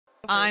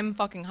I'm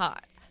fucking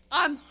hot.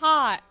 I'm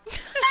hot.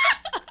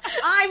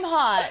 I'm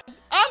hot.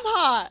 I'm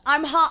hot.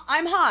 I'm hot.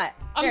 I'm hot.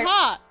 I'm Here.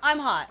 hot. I'm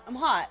hot. I'm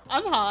hot.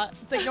 I'm hot.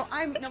 It's like, no,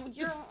 I'm hot. No,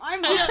 you're hot.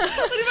 I'm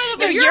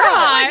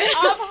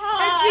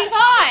hot. And she's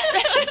hot.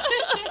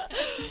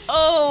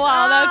 Oh,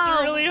 wow, that's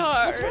Wow. really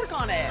hard. Let's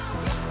work on it.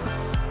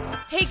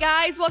 Hey,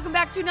 guys, welcome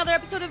back to another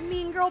episode of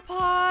Mean Girl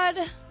Pod.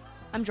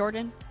 I'm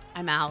Jordan,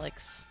 I'm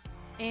Alex.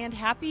 and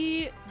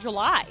happy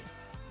July.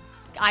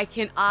 I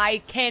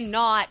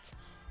cannot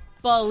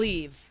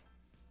believe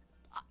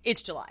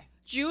it's July.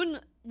 June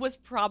was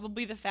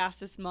probably the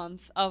fastest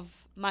month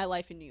of my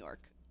life in New York.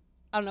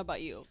 I don't know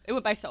about you. It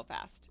went by so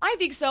fast. I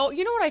think so.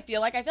 You know what I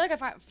feel like? I feel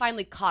like I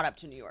finally caught up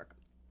to New York.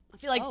 I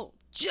feel like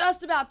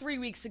just about 3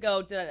 weeks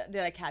ago did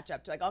I catch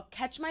up to. Like, I'll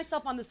catch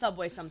myself on the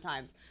subway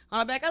sometimes. And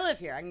I'll be like, I live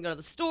here. I can go to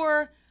the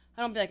store.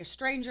 I don't be like a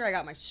stranger. I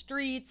got my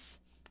streets.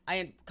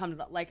 I come to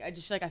the, like, I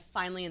just feel like I'm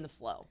finally in the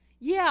flow.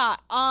 Yeah,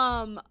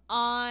 on,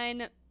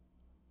 I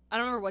don't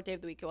remember what day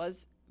of the week it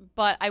was,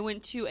 but I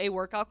went to a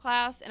workout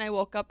class, and I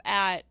woke up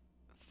at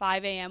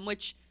 5 a.m.,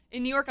 which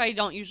in New York I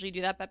don't usually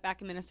do that, but back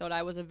in Minnesota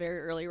I was a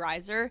very early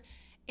riser,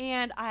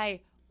 and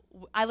I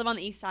live on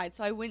the east side,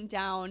 so I went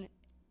down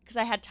because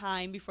I had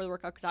time before the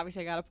workout, because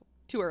obviously I got up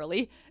too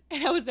early,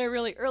 and I was there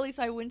really early,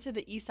 so I went to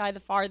the east side,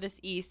 the farthest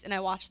east, and I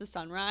watched the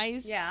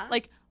sunrise. Yeah.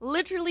 Like,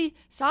 literally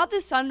saw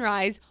the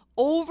sunrise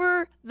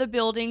over the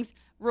buildings,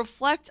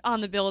 reflect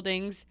on the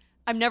buildings.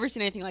 I've never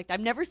seen anything like that. I've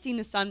never seen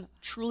the sun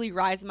truly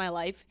rise in my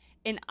life.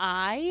 And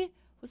I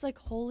was like,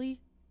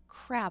 holy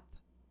crap.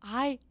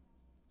 I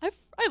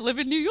live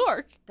in New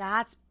York.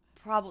 That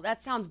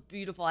sounds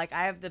beautiful. Like,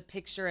 I have the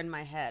picture in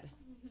my head.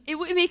 It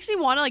makes me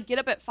want to like get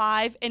up at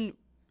 5 and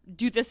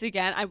do this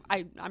again.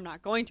 I'm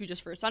not going to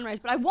just for a sunrise,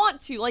 but I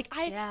want to. Like,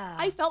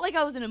 I felt like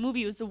I was in a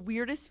movie. It was the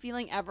weirdest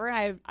feeling ever.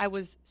 It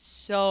was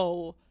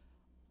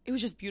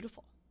just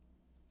beautiful.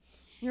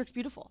 New York's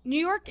beautiful. New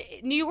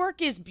York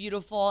is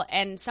beautiful,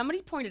 and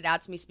somebody pointed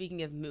out to me,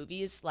 speaking of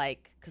movies,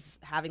 like, because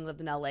having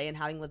lived in LA and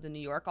having lived in New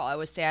York, I'll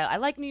always say I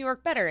like New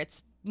York better.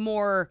 It's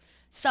more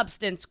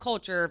substance,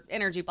 culture,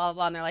 energy, blah, blah,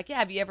 blah. And they're like, yeah,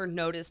 have you ever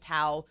noticed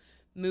how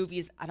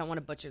movies, I don't want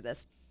to butcher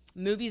this,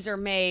 movies are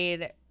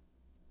made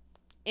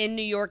in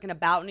New York and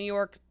about New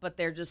York, but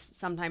they're just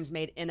sometimes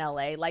made in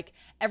LA. Like,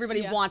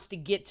 everybody wants to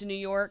get to New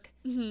York,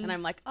 and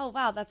I'm like, oh,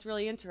 wow, that's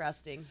really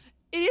interesting.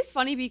 It is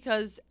funny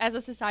because as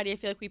a society, I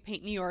feel like we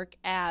paint New York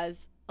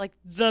as like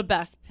the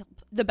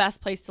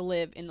best place to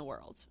live in the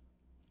world.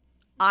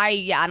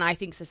 And I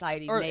think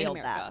society Or in nailed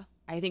America.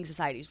 that. I think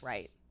society's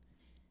right.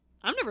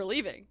 I'm never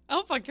leaving. I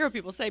don't fucking care what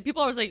people say.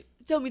 People always like,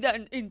 tell me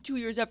that in 2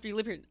 years after you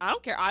live here. I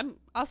don't care.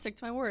 I'll stick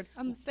to my word.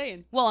 I'm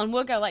staying. Well, and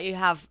we're gonna let you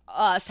have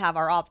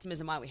our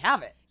optimism while we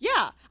have it.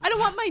 Yeah. I don't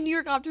want my New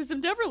York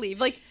optimism to ever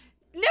leave. Like,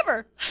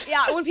 never.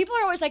 Yeah, when people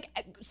are always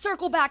like,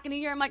 circle back in a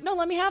year, I'm like, no,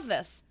 let me have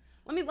this.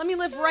 Let me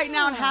live right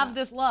now and have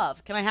this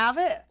love. Can I have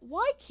it?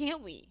 Why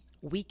can't we?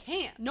 We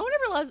can't. No one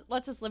ever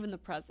lets us live in the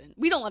present.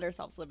 We don't let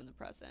ourselves live in the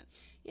present.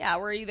 Yeah,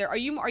 we're either do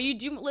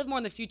you live more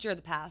in the future or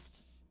the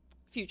past?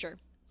 Future.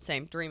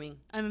 Same, dreaming.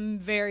 I'm a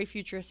very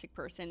futuristic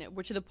person,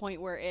 which to the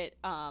point where it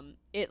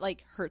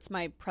like hurts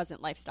my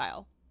present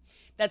lifestyle.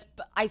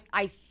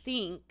 I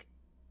think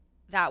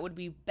that would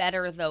be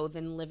better though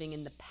than living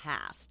in the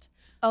past.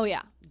 Oh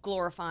yeah.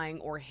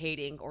 Glorifying or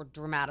hating or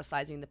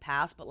dramatizing the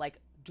past, but like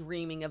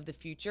dreaming of the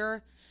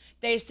future.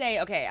 They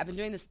say, okay, I've been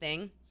doing this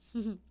thing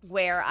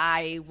where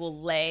I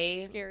will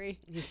lay. Scary.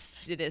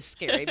 It is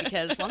scary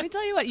because let me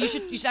tell you what, you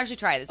should actually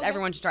try this. Okay.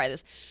 Everyone should try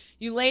this.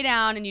 You lay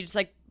down and you just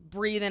like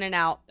breathe in and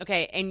out.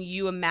 Okay, and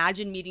you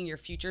imagine meeting your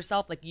future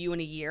self, like you in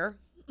a year,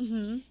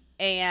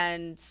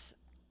 and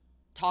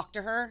talk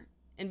to her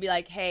and be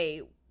like,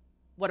 hey,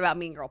 what about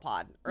Mean Girl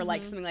Pod? Or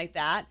like something like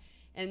that.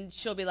 And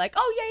she'll be like,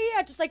 oh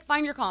yeah, just like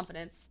find your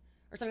confidence.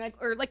 Or something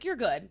like, or like, you're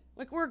good.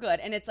 Like, we're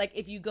good. And it's like,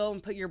 if you go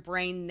and put your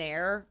brain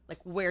there, like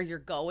where you're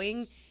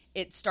going,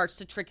 it starts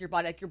to trick your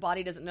body. Like, your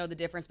body doesn't know the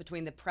difference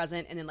between the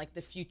present and then like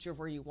the future of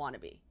where you want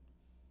to be.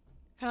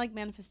 Kind of like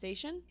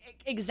manifestation?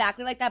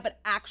 Exactly like that,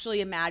 but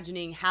actually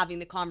imagining having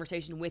the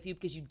conversation with you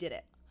because you did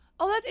it.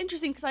 Oh, that's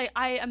interesting because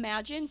I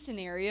imagine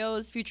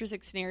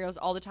futuristic scenarios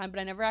all the time, but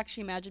I never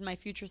actually imagine my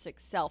futuristic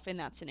self in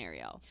that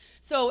scenario.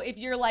 So if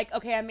you're like,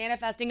 okay, I'm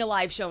manifesting a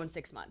live show in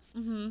 6 months.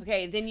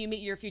 Okay, then you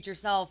meet your future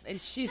self,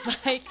 and she's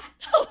like,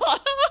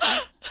 I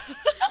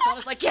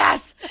was like,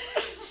 yes!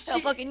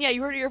 Yeah,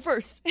 you heard it here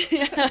first.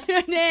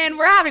 And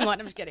we're having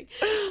one. I'm just kidding.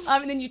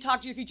 And then you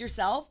talk to your future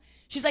self.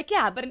 She's like,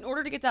 yeah, but in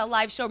order to get that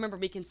live show, remember,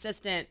 be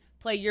consistent,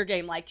 play your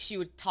game. Like, she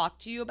would talk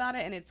to you about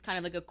it, and it's kind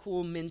of like a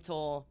cool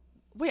mental...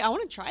 Wait, I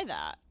want to try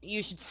that.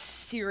 You should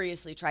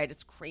seriously try it.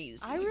 It's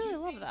crazy. I really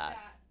love that.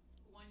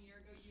 1 year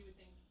ago you would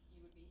think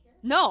you would be here?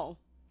 No.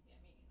 Yeah,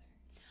 me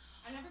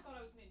neither. I never thought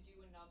I was going to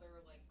do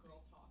another, like, girl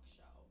talk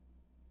show.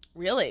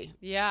 Really?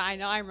 Yeah, I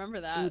know. I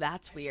remember that. Ooh,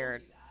 that's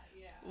weird.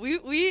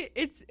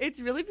 It's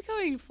really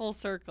becoming full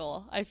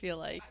circle, I feel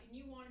like.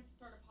 You wanted to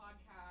start a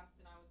podcast,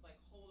 and I was like,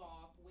 hold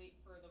off, wait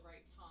for the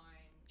right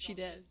time. She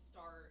Don't did. just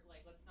start,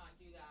 like, let's not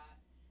do that.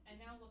 And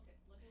now look at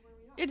where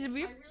we are. Yeah, did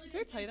we I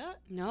really tell you that?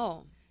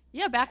 No.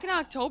 Yeah, back in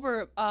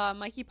October,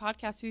 Mikey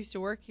Podcast, who used to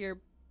work here,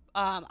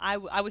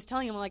 I was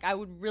telling him, like, I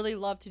would really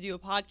love to do a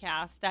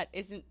podcast that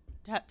doesn't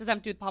have to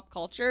do with pop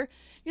culture.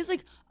 He's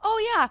like,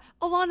 oh yeah,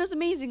 Alana's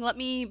amazing. Let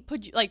me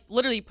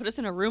literally put us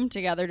in a room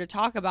together to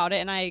talk about it.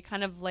 And I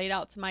kind of laid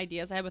out some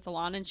ideas I had with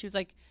Alana, and she was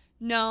like,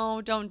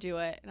 no, don't do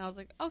it. And I was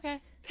like,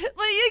 okay.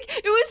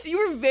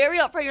 You were very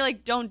upfront. You're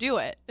like, don't do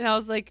it. And I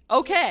was like,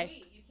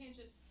 okay. You can't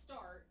just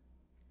start.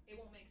 It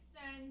won't make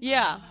sense.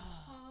 Yeah. It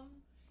won't come.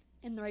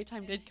 And the right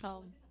time did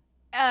come.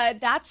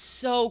 That's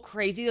so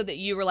crazy though that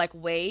you were like,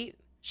 wait.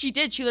 She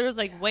did. She literally was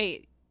like,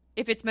 wait.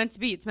 If it's meant to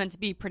be, it's meant to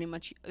be. Pretty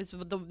much is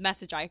the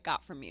message I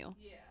got from you.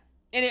 Yeah.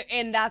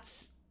 And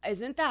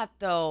isn't that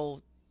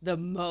though the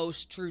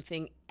most true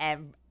thing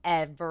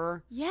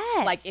ever?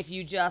 Yes. Like if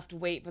you just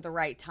wait for the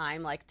right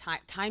time, like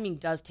timing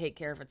does take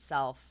care of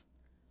itself.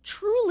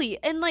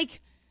 Truly. And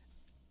like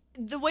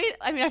the way,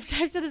 I mean, I've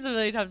said this a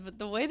million times, but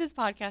the way this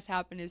podcast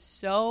happened is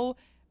so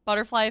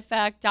butterfly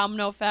effect,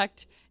 domino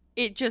effect.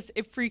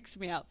 It freaks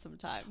me out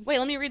sometimes. Wait,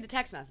 let me read the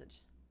text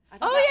message. Yeah.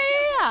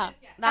 That-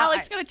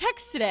 Alex got a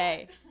text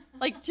today.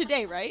 Like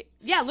today, right?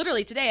 Yeah,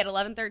 literally today at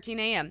 11:13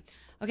 a.m.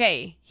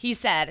 Okay, he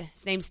said,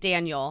 his name's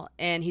Daniel,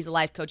 and he's a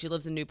life coach. He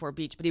lives in Newport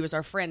Beach, but he was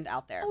our friend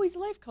out there. Oh, he's a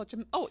life coach.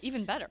 Oh,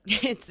 even better.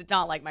 It's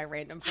not like my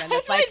random friend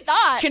That's that's like what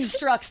I thought.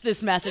 constructs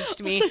this message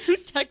to me.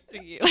 Who's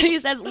texting you? He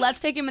says,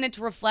 let's take a minute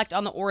to reflect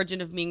on the origin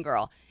of Mean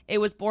Girl. It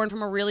was born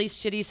from a really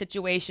shitty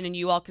situation, and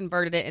you all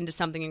converted it into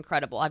something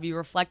incredible. Have you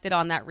reflected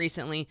on that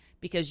recently?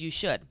 Because you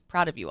should.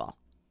 Proud of you all.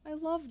 I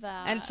love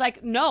that. And it's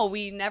like, no,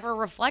 we never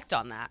reflect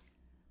on that.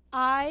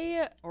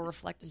 Or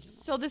reflect in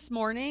general. So this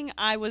morning,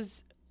 I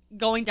was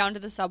going down to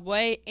the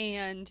subway,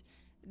 and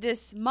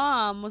this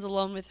mom was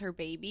alone with her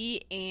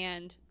baby,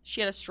 and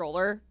she had a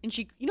stroller, and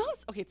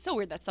it's so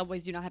weird that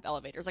subways do not have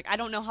elevators. Like, I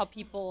don't know how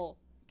people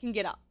can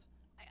get up.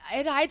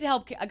 I had to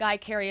help a guy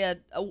carry a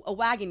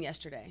wagon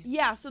yesterday.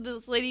 Yeah, so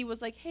this lady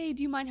was like, hey,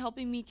 do you mind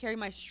helping me carry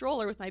my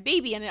stroller with my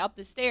baby and up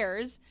the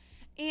stairs?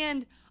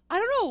 And I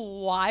don't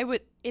know why,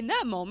 but in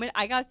that moment,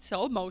 I got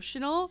so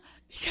emotional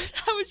because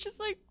I was just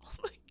like, oh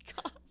my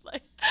God.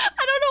 Like,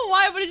 I don't know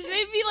why, but it just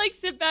made me like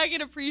sit back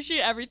and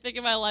appreciate everything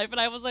in my life. And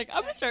I was like,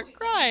 I'm going to start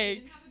crying.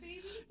 You didn't have a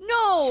baby?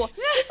 No,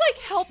 just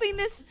like helping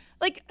this,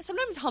 like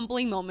sometimes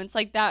humbling moments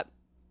like that,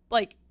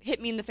 like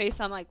hit me in the face.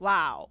 And I'm like,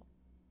 wow,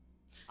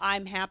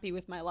 I'm happy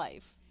with my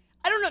life.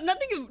 I don't know.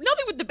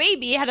 Nothing with the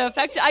baby had to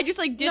affect it. I just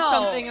like did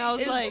something and I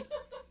was like,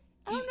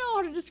 I don't know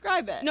how to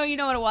describe it. No, you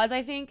know what it was,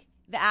 I think?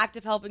 The act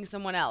of helping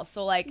someone else.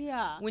 So like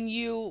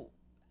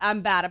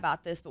I'm bad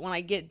about this, but when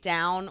I get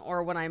down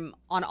or when I'm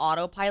on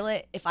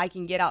autopilot, if I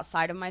can get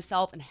outside of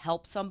myself and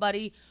help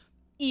somebody,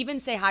 even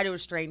say hi to a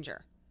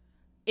stranger,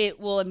 it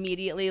will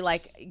immediately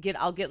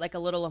I'll get like a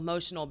little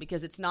emotional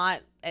because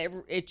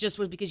it just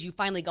was because you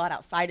finally got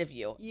outside of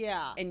you.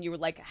 Yeah. And you were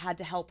like, had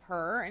to help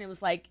her. And it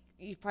was like,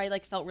 you probably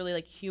like felt really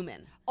like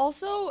human.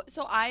 Also,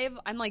 so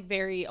I'm like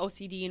very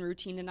OCD and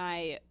routine, and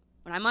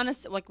when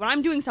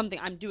I'm doing something,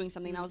 I'm doing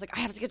something. And I was like,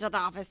 I have to get to the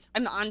office.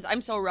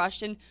 I'm so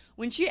rushed. And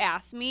when she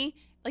asked me,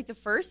 like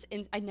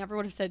I never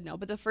would have said no,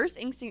 but the first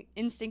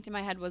instinct in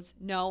my head was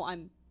no.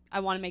 I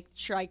want to make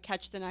sure I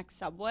catch the next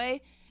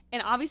subway.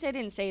 And obviously I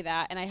didn't say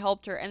that, and I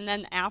helped her. And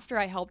then after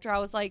I helped her, I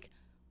was like,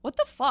 what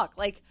the fuck?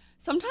 Like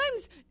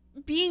sometimes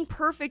being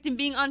perfect and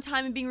being on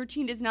time and being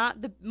routine is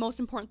not the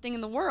most important thing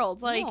in the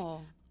world. Like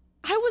No.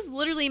 I was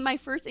literally, my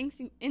first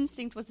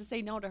instinct was to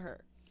say no to her.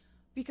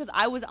 Because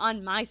I was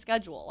on my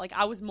schedule. Like,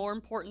 I was more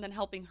important than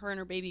helping her and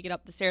her baby get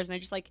up the stairs. And I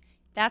just,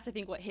 that's, I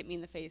think, what hit me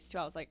in the face, too.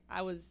 I was like, I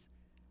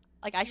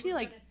should,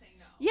 Gonna say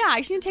no. yeah,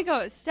 I should take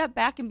a step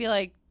back and be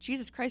like,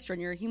 Jesus Christ,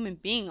 Jordan, you're a human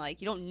being. Like,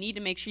 you don't need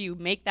to make sure you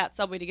make that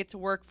subway to get to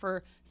work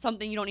for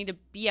something you don't need to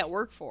be at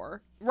work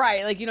for.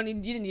 Right. Like, you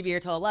didn't need to be here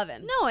till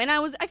 11. No, and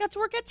I got to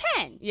work at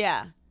 10.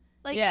 Yeah.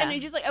 Like, Yeah. and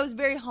it just, I was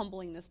very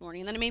humbling this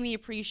morning. And then it made me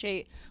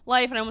appreciate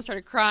life, and I almost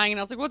started crying, and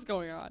I was like, what's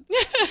going on?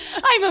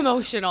 I'm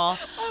emotional.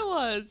 I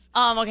was.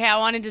 Okay, I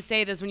wanted to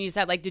say this when you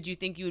said, did you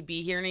think you would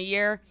be here in a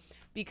year?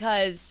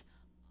 Because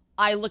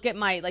I look at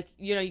my,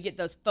 you get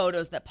those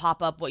photos that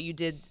pop up what you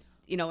did,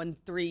 in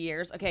 3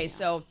 years. Okay,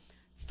 so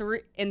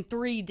in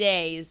 3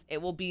 days,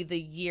 it will be the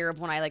year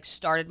of when I,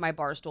 started my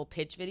Barstool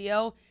pitch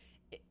video.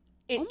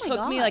 It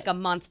took me, a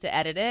month to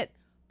edit it.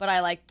 But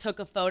I took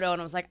a photo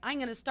and I was like, I'm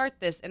going to start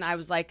this. And I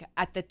was like,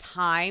 at the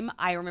time,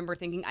 I remember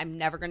thinking, I'm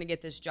never going to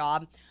get this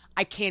job.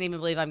 I can't even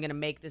believe I'm going to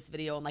make this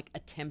video and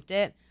attempt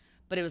it.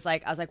 But it was I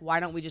was like,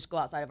 why don't we just go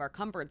outside of our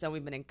comfort zone?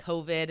 We've been in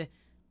COVID,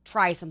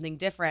 try something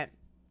different.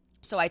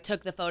 So I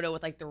took the photo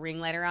with the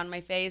ring light around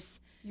my face.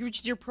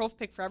 Which is your prof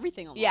pic for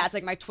everything almost. Yeah,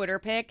 it's my Twitter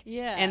pic.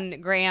 Yeah.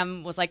 And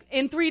Graham was like,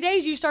 in 3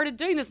 days you started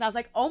doing this. And I was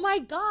like, oh my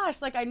gosh,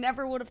 I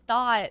never would have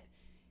thought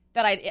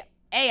that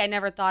I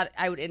never thought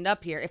I would end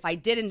up here. If I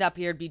did end up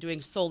here, I'd be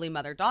doing solely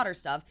mother-daughter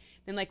stuff.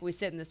 Then, we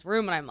sit in this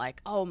room, and I'm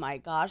like, oh, my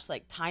gosh,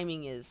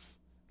 timing is,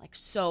 like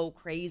so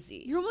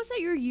crazy. You're almost at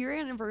your year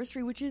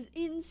anniversary, which is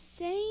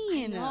insane.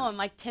 I know, I'm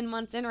like 10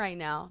 months in right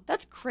now.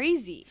 That's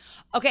crazy.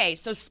 Okay,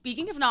 so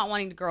speaking of not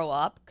wanting to grow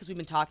up, because we've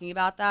been talking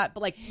about that,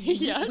 but like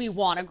Yes. we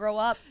want to grow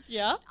up.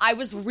 Yeah. I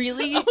was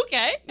really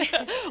Okay.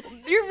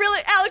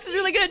 Alex is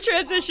really good at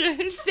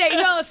transitions.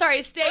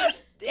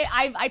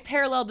 I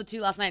paralleled the two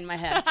last night in my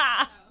head.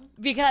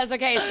 Because,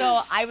 okay,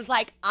 so I was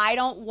like, I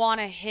don't want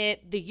to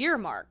hit the year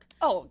mark.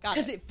 Oh, got it.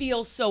 Because it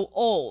feels so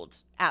old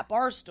at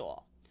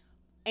Barstool.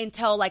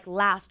 Until, like,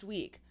 last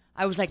week.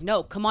 I was like,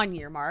 no, come on,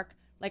 year mark.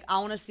 Like, I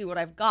want to see what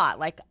I've got.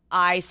 Like,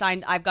 I've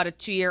got a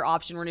 2-year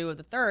option renew of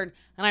the 3rd.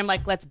 And I'm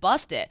like, let's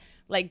bust it.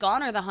 Like,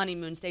 gone are the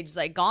honeymoon stages.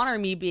 Like, gone are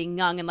me being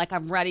young. And, like,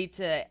 I'm ready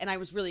to. And I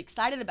was really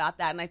excited about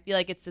that. And I feel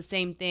like it's the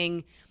same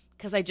thing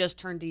because I just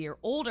turned a year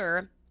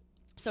older.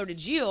 So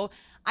did you.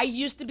 I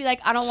used to be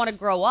like, I don't want to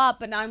grow up,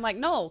 but now I'm like,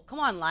 no, come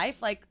on,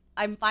 life. Like,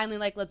 I'm finally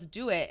like, let's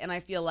do it. And I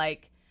feel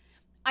like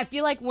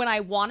when I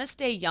want to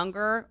stay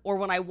younger or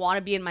when I want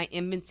to be in my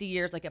infancy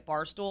years, like at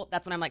Barstool,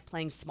 that's when I'm like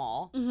playing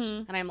small.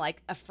 Mm-hmm. And I'm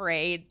like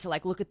afraid to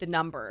like look at the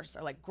numbers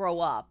or like grow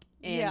up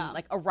and Yeah.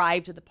 like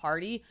arrive to the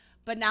party.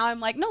 But now I'm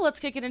like, no, let's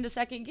kick it into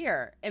second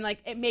gear. And like,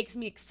 it makes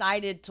me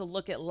excited to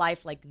look at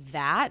life like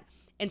that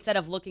instead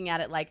of looking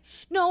at it like,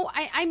 no,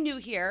 I'm new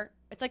here.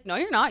 It's like, no,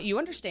 you're not. You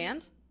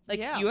understand. Like,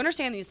 Yeah. you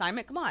understand the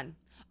assignment. Come on.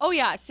 Oh,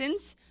 yeah.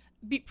 Since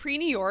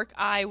pre-New York,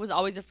 I was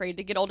always afraid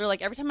to get older.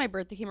 Like, every time my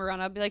birthday came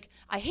around, I'd be like,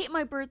 I hate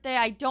my birthday.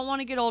 I don't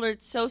want to get older.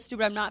 It's so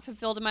stupid. I'm not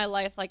fulfilled in my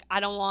life. Like,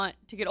 I don't want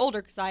to get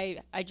older because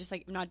I just,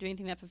 like, I'm not doing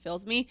anything that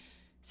fulfills me.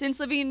 Since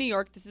living in New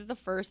York, this is the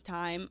first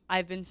time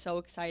I've been so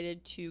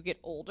excited to get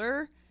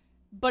older.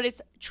 But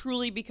it's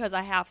truly because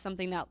I have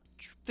something that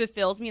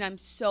fulfills me, and I'm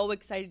so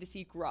excited to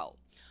see grow.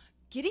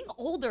 Getting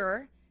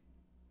older,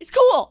 It's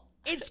cool.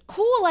 it's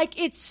cool. Like,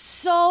 it's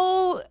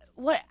so,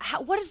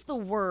 what is the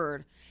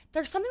word?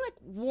 There's something like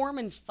warm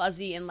and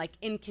fuzzy and like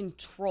in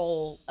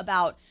control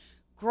about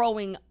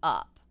growing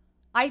up.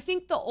 I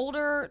think the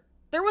older,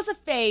 there was a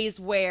phase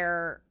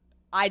where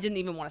I didn't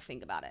even want to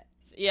think about it.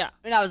 Yeah.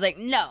 And I was like,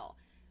 no.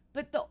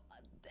 But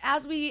I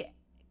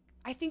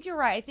think you're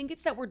right. I think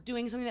it's that we're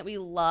doing something that we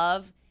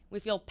love, we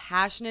feel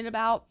passionate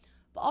about.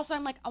 But also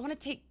I'm like, I want to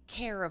take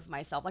care of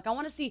myself. Like, I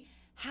want to see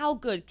how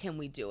good can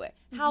we do it?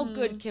 How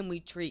good can we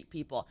treat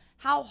people?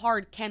 How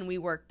hard can we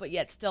work but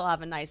yet still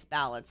have a nice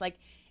balance? Like,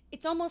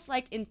 it's almost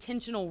like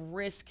intentional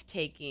risk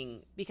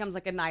taking becomes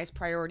like a nice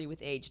priority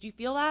with age. Do you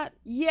feel that?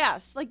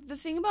 Yes. Like the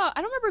thing about,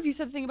 I don't remember if you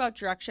said the thing about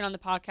direction on the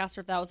podcast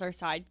or if that was our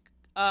side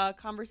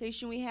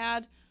conversation we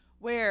had,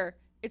 where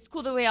it's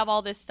cool that we have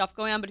all this stuff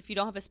going on, but if you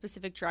don't have a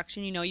specific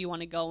direction you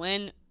want to go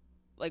in,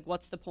 like,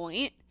 what's the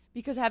point?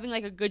 Because having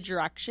like a good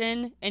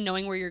direction and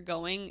knowing where you're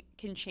going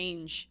can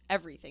change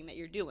everything that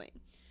you're doing.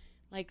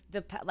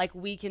 Like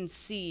we can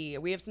see,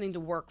 we have something to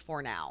work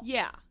for now.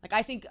 Yeah. Like,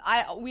 I think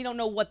we don't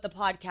know what the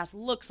podcast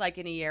looks like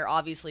in a year.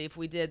 Obviously, if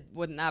we did,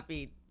 wouldn't that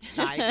be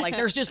nice? Like,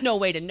 there's just no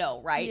way to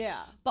know, right? Yeah.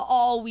 But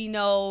all we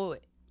know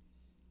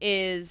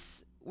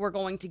is we're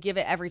going to give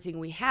it everything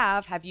we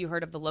have. Have you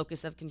heard of the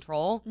locus of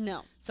control?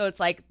 No. So it's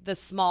like the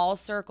small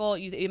circle.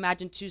 You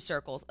imagine 2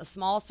 circles, a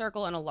small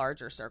circle and a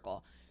larger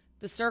circle.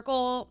 The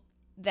circle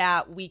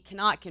that we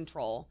cannot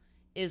control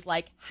is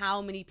like how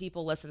many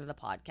people listen to the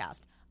podcast.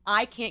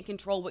 I can't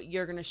control what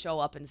you're going to show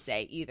up and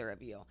say, either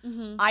of you.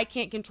 Mm-hmm. I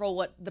can't control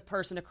what the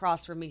person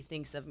across from me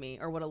thinks of me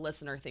or what a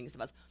listener thinks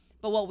of us.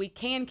 But what we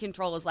can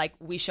control is like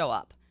we show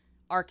up,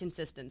 our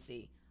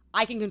consistency.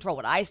 I can control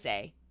what I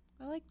say.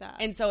 I like that.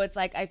 And so it's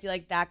like, I feel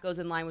like that goes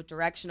in line with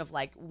direction of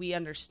like, we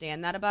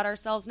understand that about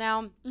ourselves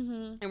now.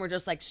 Mm-hmm. And we're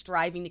just like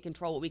striving to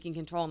control what we can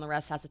control, and the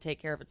rest has to take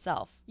care of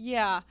itself.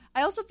 Yeah.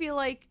 I also feel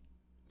like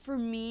for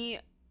me,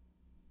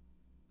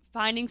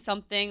 finding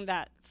something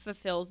that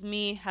fulfills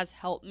me has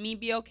helped me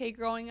be okay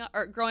growing up,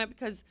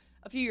 because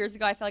a few years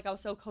ago I felt like I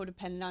was so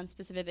codependent on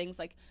specific things,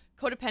 like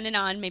codependent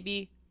on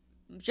maybe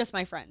just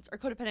my friends or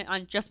codependent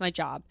on just my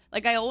job.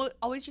 Like, I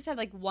always just had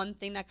like one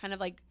thing that kind of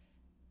like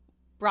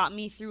brought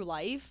me through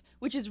life,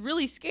 which is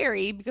really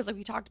scary because, like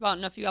we talked about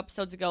in a few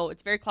episodes ago,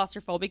 it's very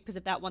claustrophobic because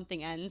if that one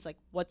thing ends, like,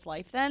 what's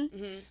life then?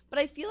 Mm-hmm. But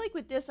I feel like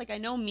with this, like, I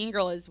know Mean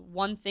Girl is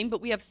one thing, but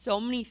we have so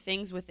many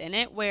things within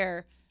it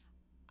where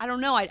I don't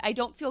know, I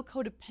don't feel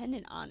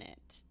codependent on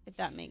it, if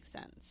that makes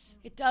sense.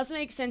 It does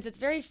make sense. It's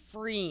very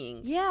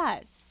freeing.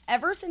 Yes.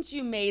 Ever since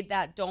you made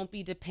that don't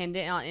be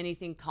dependent on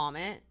anything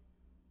comment,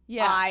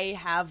 Yeah. I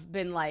have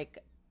been like,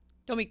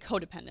 Don't be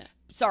codependent.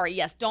 sorry,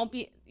 yes, don't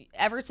be,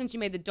 ever since you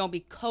made the don't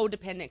be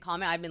codependent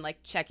comment, I've been like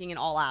checking in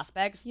all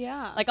aspects.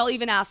 Yeah. Like, I'll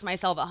even ask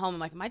myself at home, I'm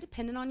like, am I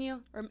dependent on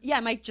you? Or, yeah,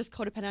 am I just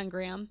codependent on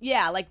Graham?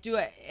 Yeah, like, do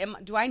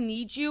I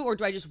need you or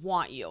do I just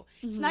want you?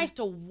 It's Mm-hmm. nice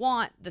to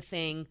want the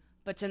thing,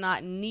 but to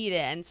not need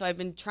it. And so I've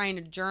been trying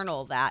to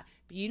journal that.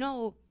 But you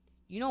know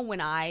when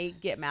I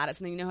get mad at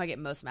something, you know who I get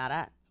most mad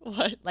at?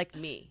 What? Like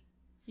me.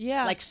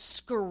 Yeah. Like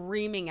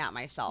screaming at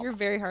myself. You're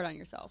very hard on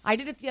yourself. I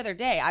did it the other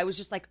day. I was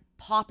just like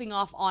popping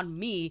off on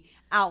me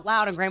out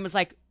loud, and Graham was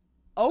like,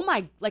 oh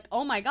my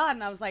God.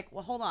 And I was like,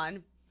 well, hold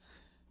on.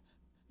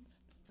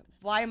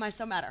 why am I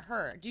so mad at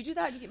her? Do you do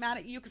that? Do you get mad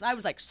at you? Because I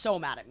was like so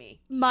mad at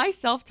me. My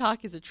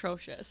self-talk is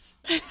atrocious.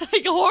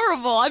 Like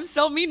horrible. I'm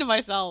so mean to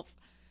myself.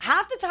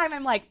 Half the time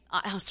I'm like,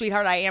 oh,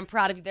 sweetheart, I am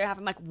proud of you. Half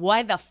I'm like,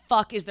 why the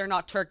fuck is there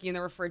not turkey in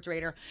the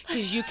refrigerator?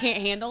 Because you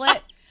can't handle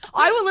it.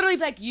 I will literally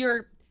be like,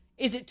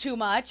 is it too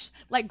much?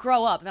 Like,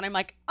 grow up. And then I'm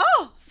like,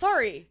 oh,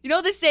 sorry. You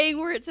know the saying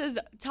where it says,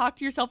 talk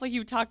to yourself like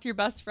you would talk to your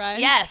best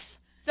friend? Yes.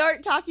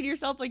 Start talking to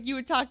yourself like you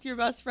would talk to your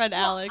best friend,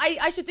 Well, Alex.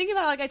 I should think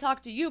about it like I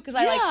talk to you because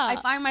I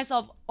find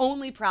myself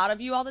only proud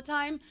of you all the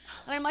time.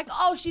 And I'm like,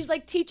 oh, she's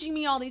like teaching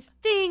me all these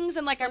things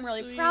and like So I'm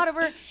really sweet. proud of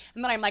her.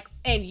 And then I'm like,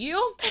 and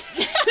you?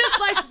 It's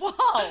like,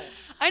 whoa.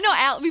 I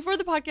know, before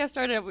the podcast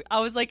started,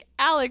 I was like,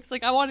 Alex,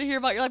 like, I want to hear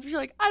about your life. She's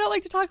like, I don't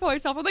like to talk about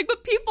myself. I'm like,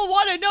 but people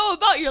want to know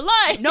about your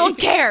life. No one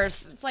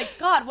cares. It's like,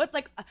 God, what,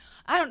 like,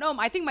 I don't know.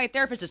 I think my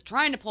therapist is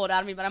trying to pull it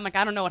out of me, but I'm like,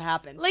 I don't know what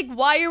happened. Like,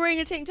 why you're wearing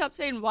a tank top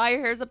today and why your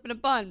hair's up in a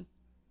bun.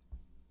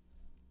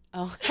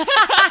 Oh.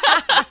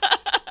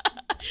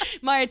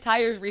 My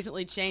attire's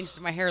recently changed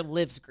and my hair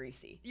lives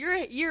greasy.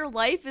 Your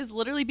life is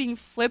literally being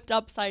flipped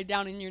upside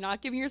down and you're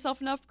not giving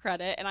yourself enough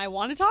credit, and I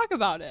want to talk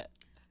about it.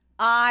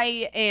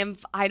 I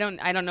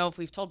don't know if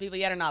we've told people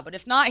yet or not, but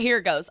if not, here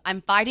it goes.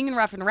 I'm fighting in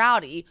Rough and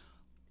Rowdy,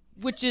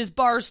 which is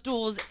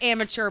Barstool's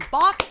amateur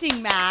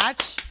boxing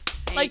match.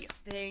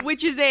 Thanks.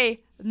 Which is a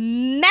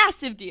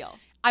massive deal.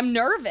 I'm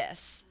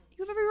nervous,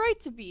 You have every right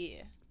to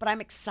be. but I'm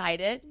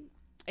excited.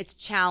 It's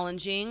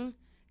challenging.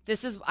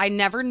 I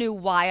never knew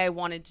why I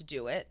wanted to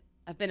do it.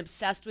 I've been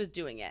obsessed with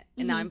doing it,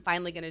 and now I'm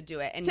finally going to do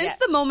it. And Since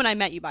the moment I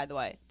met you, by the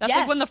way. That's Yes.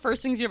 like one of the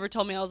first things you ever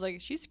told me. I was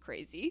like, she's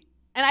crazy.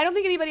 And I don't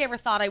think anybody ever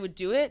thought I would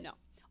do it. No.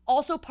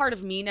 Also, part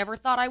of me never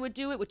thought I would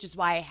do it, which is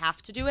why I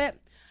have to do it.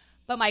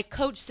 But my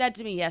coach said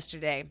to me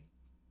yesterday,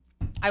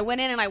 I went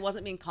in and I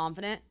wasn't being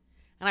confident,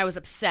 and I was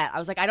upset. I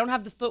was like, I don't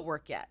have the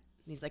footwork yet.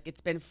 And he's like,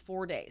 it's been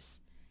 4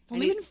 days. It's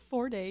only been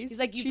 4 days. He's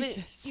like,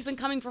 you've been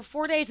coming for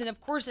 4 days, and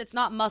of course it's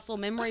not muscle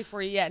memory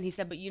for you yet. And he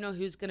said, but you know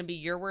who's going to be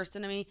your worst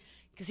enemy?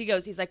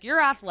 Because he's like, you're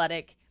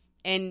athletic,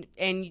 and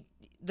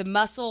the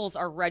muscles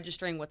are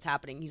registering what's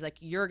happening. He's like,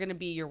 you're going to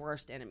be your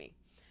worst enemy.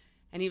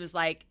 And he was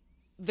like,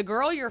 the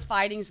girl you're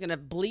fighting is going to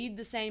bleed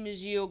the same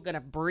as you, going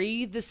to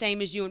breathe the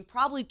same as you, and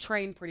probably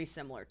train pretty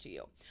similar to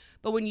you.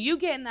 But when you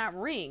get in that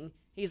ring,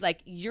 he's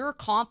like, your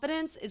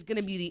confidence is going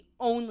to be the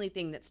only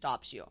thing that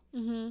stops you.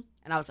 Mm-hmm.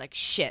 And I was like,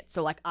 shit.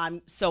 So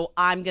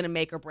I'm going to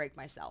make or break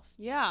myself.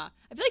 Yeah.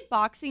 I feel like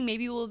boxing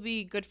maybe will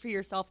be good for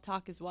your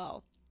self-talk as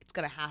well. It's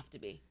going to have to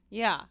be.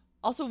 Yeah.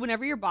 Also,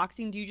 whenever you're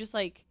boxing, do you just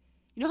like,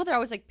 you know how they're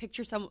always like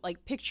picture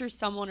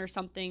someone or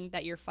something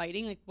that you're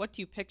fighting? Like, what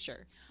do you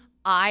picture?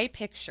 I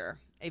picture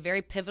a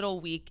very pivotal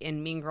week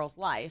in Mean Girl's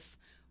life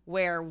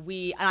where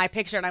I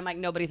picture it and I'm like,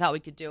 nobody thought we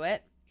could do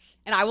it.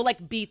 And I will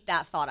like beat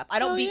that thought up. I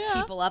don't beat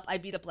people up. I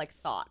beat up like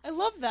thoughts. I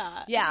love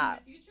that. Yeah. In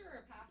the future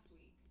or past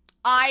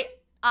week?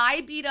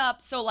 I beat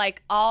up, so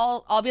like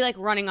I'll be like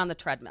running on the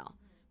treadmill.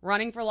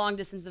 Running for long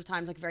distance of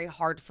time is like very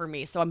hard for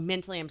me. So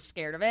I'm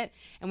scared of it.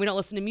 And we don't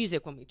listen to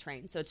music when we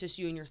train. So it's just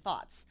you and your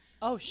thoughts.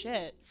 Oh,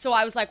 shit. So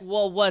I was like,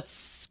 well,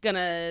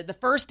 the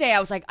first day I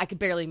was like, I could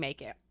barely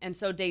make it. And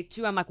so day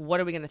 2, I'm like, what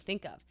are we going to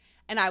think of?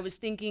 And I was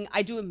thinking,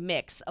 I do a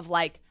mix of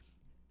like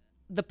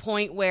the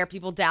point where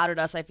people doubted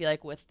us, I feel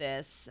like with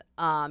this,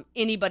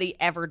 anybody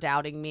ever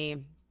doubting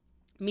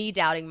me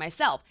doubting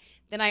myself.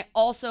 Then I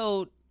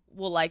also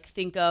will like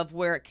think of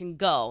where it can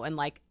go and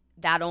like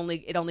it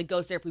only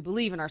goes there if we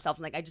believe in ourselves.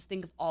 And like, I just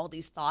think of all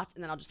these thoughts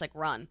and then I'll just like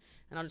run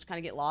and I'll just kind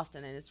of get lost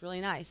in it. It's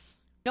really nice.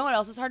 You know what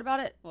else is hard about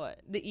it?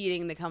 What? The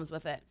eating that comes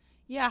with it.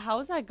 Yeah, how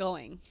is that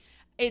going?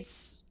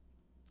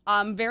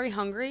 I'm very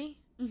hungry.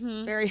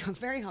 Mm-hmm. Very,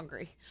 very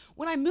hungry.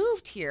 When I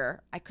moved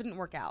here, I couldn't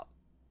work out.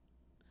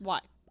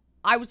 Why?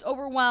 I was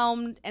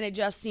overwhelmed and it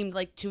just seemed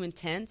like too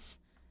intense.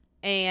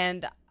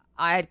 And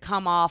I had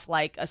come off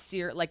like a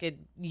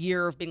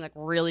year of being like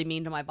really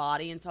mean to my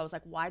body. And so I was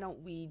like, why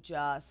don't we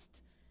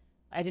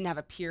I didn't have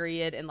a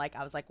period. And like,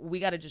 I was like, we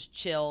got to just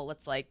chill.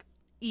 Let's like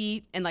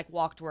eat and like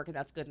walk to work. And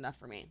that's good enough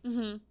for me.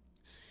 Mm-hmm.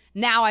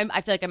 Now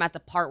I feel like I'm at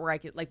the part where I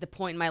could, like the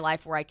point in my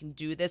life where I can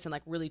do this and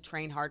like really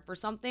train hard for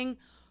something,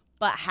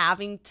 but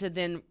having to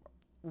then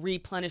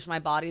replenish my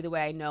body the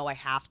way I know I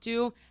have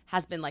to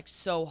has been like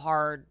so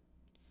hard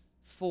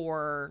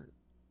for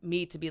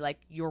me to be like,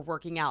 you're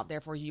working out,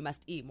 therefore you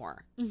must eat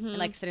more. Mm-hmm. And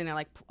like sitting there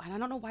like, I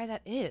don't know why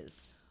that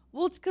is.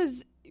 Well, it's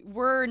because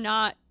we're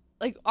not,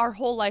 like, our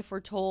whole life we're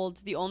told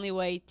the only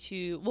way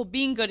to, well,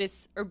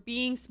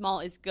 being small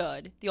is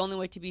good. The only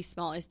way to be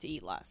small is to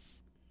eat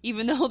less.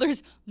 Even though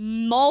there's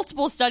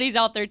multiple studies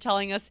out there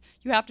telling us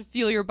you have to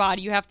feel your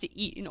body, you have to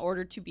eat in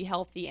order to be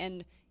healthy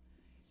and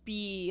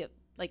be,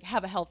 like,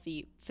 have a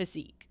healthy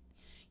physique.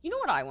 You know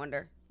what I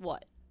wonder?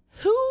 What?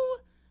 Who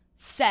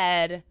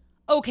said,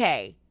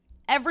 okay,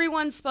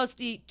 everyone's supposed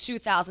to eat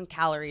 2,000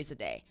 calories a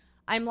day?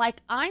 I'm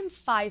like, I'm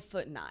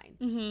 5'9".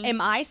 Mm-hmm.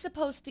 Am I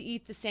supposed to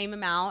eat the same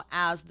amount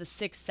as the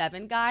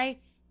 6'7" guy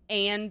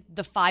and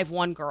the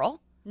 5'1"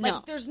 girl? Like,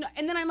 No. there's no.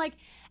 And then I'm like,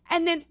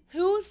 and then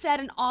who said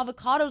an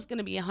avocado is going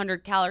to be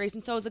 100 calories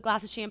and so is a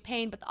glass of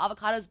champagne, but the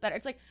avocado is better?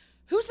 It's like,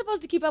 who's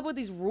supposed to keep up with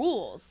these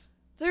rules?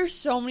 There's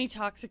so many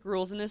toxic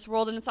rules in this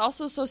world, and it's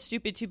also so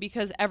stupid too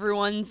because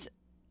everyone's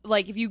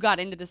like, if you got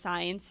into the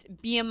science,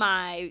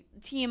 BMI,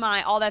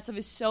 TMI, all that stuff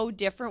is so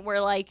different where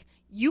like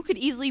you could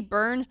easily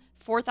burn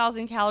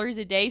 4,000 calories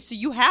a day, so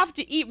you have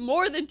to eat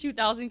more than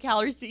 2,000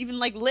 calories to even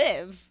like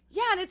live.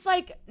 Yeah, and it's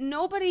like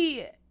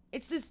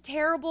it's this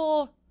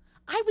terrible.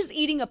 I was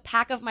eating a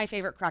pack of my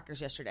favorite crackers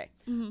yesterday,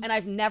 and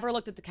I've never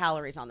looked at the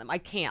calories on them. I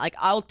can't. Like,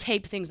 I'll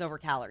tape things over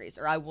calories,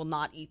 or I will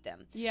not eat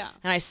them. Yeah.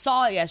 And I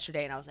saw it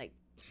yesterday, and I was like,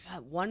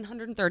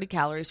 130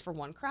 calories for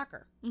one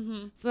cracker.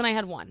 So then I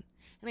had one,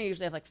 and I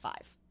usually have like 5.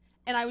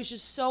 And I was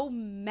just so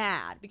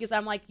mad because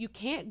I'm like, you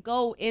can't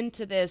go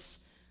into this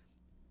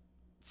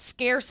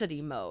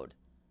scarcity mode.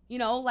 You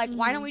know, like,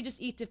 why don't we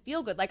just eat to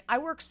feel good? Like, I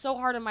work so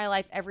hard in my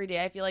life every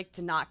day, I feel like,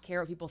 to not care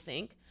what people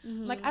think.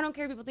 I'm like, I don't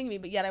care what people think of me,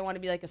 but yet I want to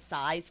be like a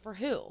size for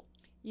who?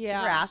 Yeah. You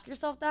ever ask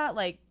yourself that?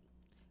 Like,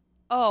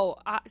 so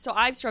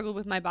I've struggled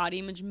with my body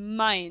image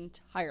my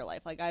entire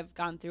life. Like, I've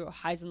gone through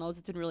highs and lows.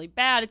 It's been really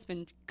bad. It's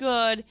been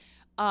good.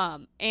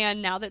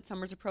 And now that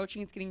summer's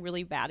approaching, it's getting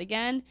really bad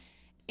again.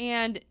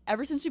 And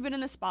ever since we've been in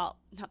not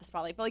the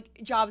spotlight, but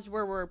like jobs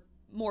where we're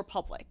more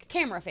public.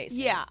 camera facing.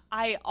 Yeah.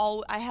 I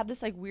have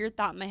this like weird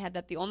thought in my head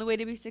that the only way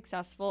to be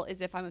successful is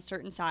if I'm a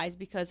certain size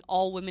because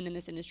all women in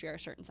this industry are a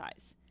certain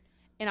size.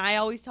 And I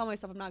always tell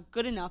myself I'm not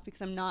good enough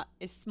because I'm not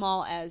as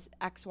small as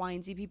X, Y,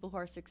 and Z people who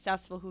are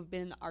successful who've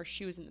been in our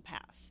shoes in the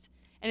past.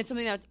 And it's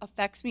something that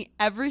affects me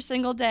every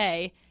single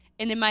day.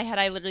 And in my head,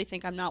 I literally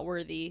think I'm not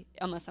worthy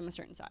unless I'm a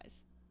certain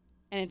size.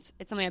 And it's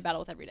something I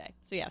battle with every day.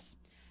 So yes.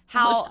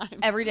 How?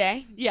 Every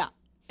day? Yeah.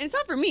 And it's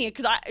not for me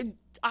because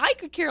I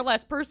could care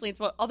less personally. It's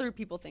what other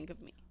people think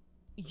of me.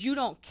 You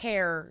don't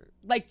care.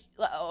 Like,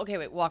 okay,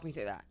 wait, walk me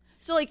through that.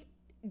 So like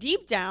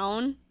deep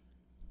down,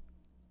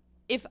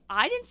 if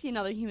I didn't see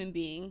another human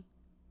being,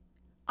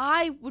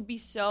 I would be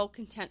so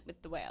content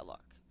with the way I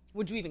look.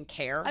 Would you even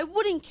care? I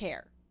wouldn't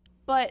care.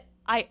 But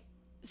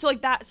so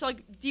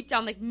deep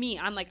down, like me,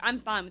 I'm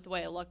fine with the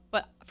way I look.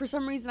 But for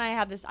some reason, I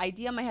have this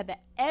idea in my head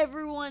that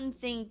everyone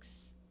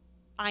thinks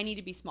I need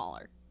to be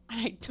smaller.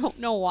 And I don't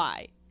know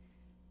why.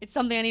 It's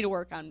something I need to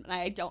work on.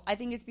 And I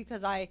think it's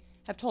because I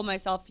have told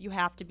myself you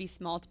have to be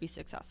small to be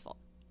successful.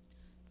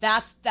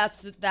 That's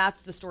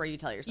the story you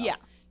tell yourself. Yeah.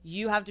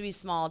 You have to be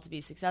small to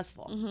be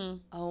successful.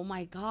 Oh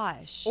my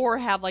gosh. Or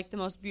have like the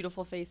most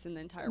beautiful face in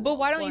the entire world. But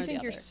why don't one you or the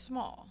think you're other.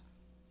 small?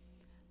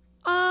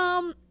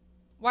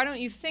 Why don't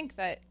you think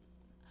that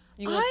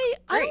you look I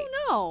great? don't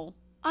know.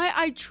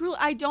 I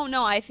truly don't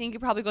know. I think it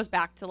probably goes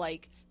back to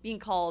like being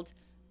called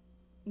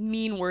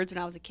mean words when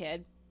I was a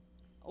kid,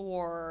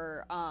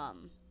 or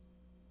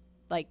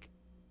like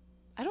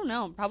I don't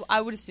know. Probably I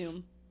would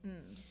assume.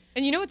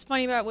 And you know what's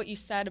funny about what you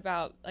said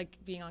about like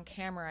being on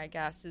camera, I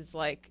guess, is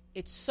like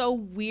it's so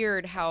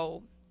weird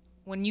how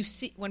when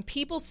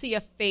people see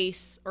a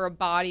face or a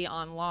body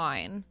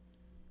online,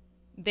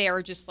 they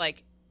are just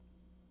like,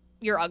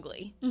 you're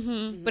ugly.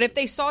 But if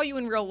they saw you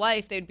in real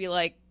life, they'd be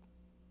like,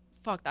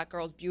 fuck, that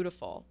girl's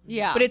beautiful.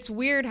 Yeah. But it's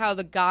weird how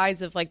the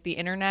guise of like the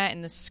internet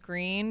and the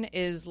screen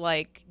is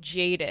like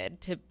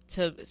jaded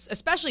to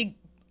especially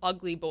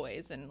ugly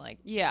boys and like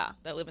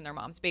that live in their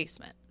mom's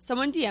basement.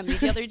 Someone DM'd me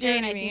the other day,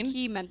 and what I I mean? think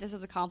he meant this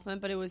as a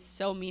compliment, but it was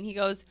so mean. He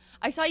goes,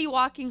 "I saw you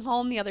walking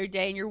home the other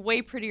day, and you're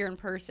way prettier in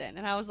person."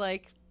 And I was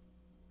like,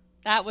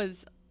 "That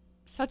was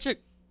such a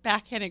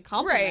backhanded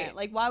compliment. Right.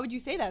 Like, why would you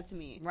say that to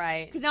me?"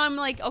 Right. Because now I'm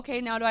like,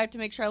 okay, now do I have to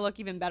make sure I look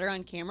even better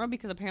on camera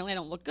because apparently I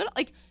don't look good?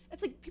 Like,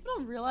 it's like people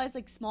don't realize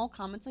like small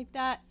comments like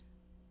that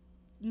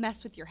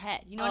mess with your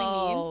head. You know what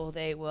I mean? Oh,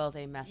 they will.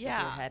 They mess with your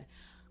Yeah. head.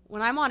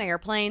 When I'm on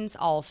airplanes,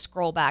 I'll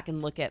scroll back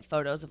and look at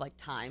photos of like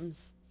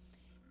times,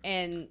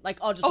 and like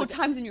I'll just look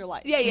times in your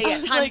life. Yeah. I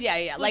was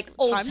Times, like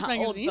old Times old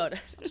magazine? photos.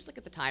 I'll just look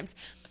at the times.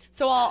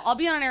 So I'll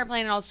be on an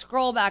airplane and I'll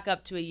scroll back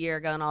up to a year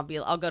ago and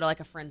I'll go to like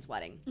a friend's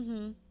wedding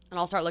and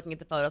I'll start looking at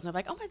the photos and I'm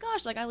like, oh my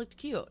gosh, like I looked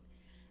cute,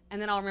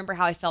 and then I'll remember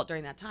how I felt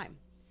during that time,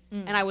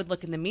 and I would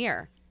look in the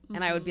mirror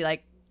and I would be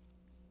like,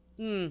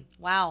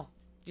 wow,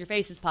 your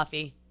face is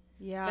puffy.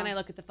 Yeah. Then I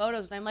look at the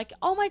photos and I'm like,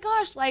 oh my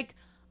gosh, like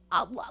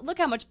look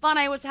how much fun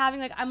I was having.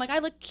 Like I'm like, I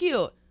look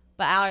cute,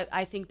 but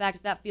I think back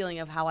to that feeling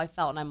of how I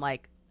felt and I'm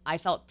like, I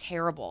felt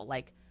terrible.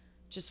 Like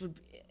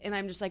and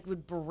I'm just like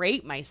would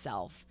berate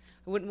myself.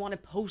 I wouldn't want to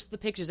post the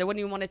pictures. I wouldn't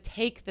even want to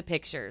take the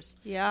pictures.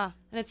 Yeah.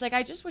 And it's like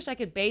I just wish I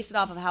could base it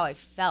off of how I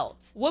felt.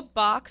 What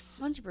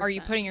box 100%. are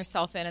you putting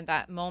yourself in at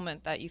that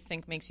moment that you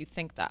think makes you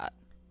think that?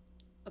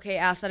 Okay,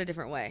 ask that a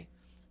different way.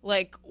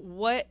 Like,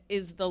 what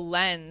is the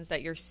lens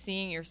that you're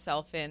seeing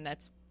yourself in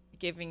that's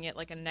giving it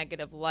like a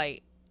negative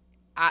light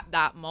at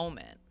that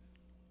moment?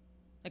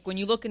 Like when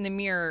you look in the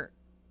mirror,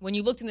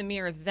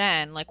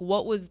 then, like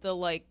what was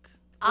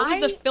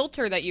the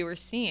filter that you were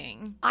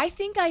seeing? I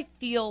think I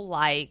feel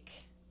like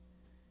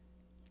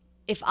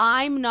if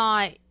I'm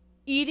not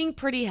eating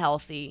pretty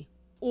healthy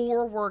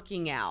or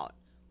working out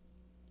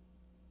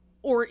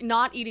or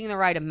not eating the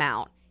right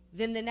amount,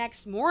 then the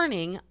next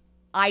morning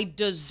I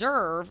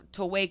deserve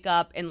to wake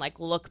up and like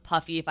look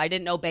puffy if I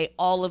didn't obey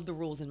all of the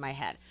rules in my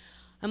head.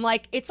 I'm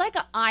like, it's like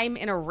I'm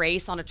in a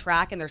race on a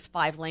track and there's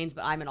 5 lanes,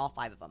 but I'm in all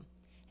 5 of them.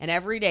 And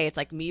every day it's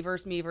like me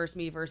versus me versus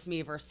me versus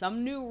me versus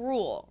some new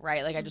rule,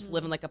 right? Like I just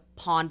live in like a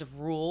pond of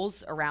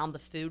rules around the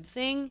food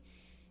thing.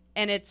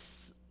 And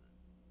it's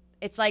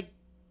like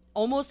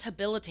almost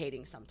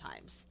habilitating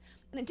sometimes.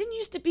 And it didn't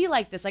used to be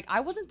like this. Like I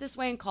wasn't this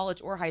way in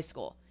college or high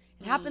school.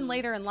 It happened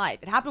later in life.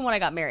 It happened when I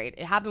got married.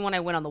 It happened when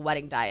I went on the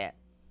wedding diet.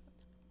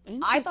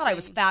 I thought I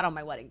was fat on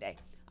my wedding day.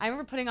 I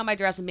remember putting on my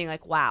dress and being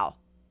like, wow,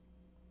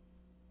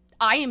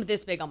 I am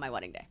this big on my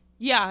wedding day.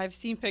 Yeah, I've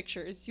seen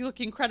pictures. You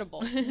look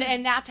incredible.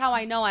 And that's how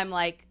I know. I'm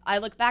like, I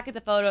look back at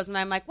the photos and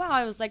I'm like, wow,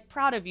 I was like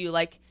proud of you.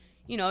 Like,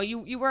 you know,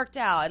 you worked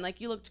out and like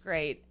you looked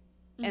great.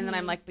 And then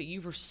I'm like, but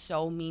you were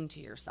so mean to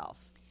yourself.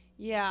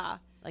 Yeah.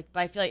 Like,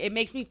 but I feel like it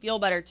makes me feel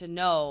better to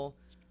know,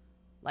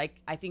 like,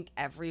 I think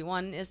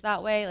everyone is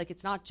that way. Like,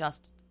 it's not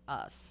just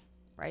us,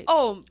 right?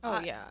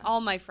 Yeah.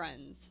 All my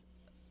friends,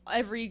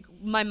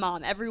 my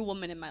mom, every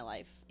woman in my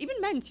life, even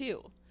men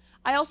too.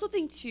 I also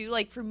think too,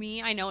 like for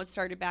me, I know it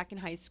started back in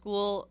high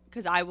school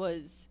because I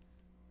was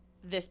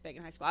this big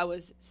in high school. I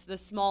was the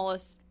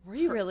smallest. Were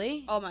you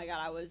really? Oh my God,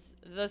 I was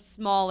the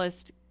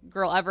smallest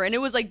girl ever. And it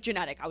was like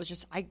genetic.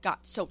 I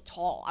got so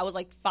tall. I was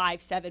like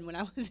 5'7" when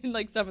I was in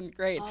like 7th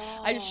grade.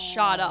 I just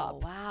shot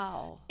up.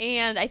 Wow.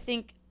 And I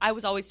think I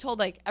was always told,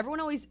 like, everyone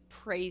always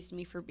praised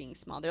me for being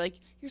small. They're like,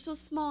 you're so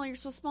small, you're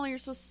so small, you're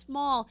so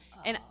small.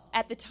 And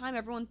at the time,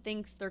 everyone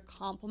thinks they're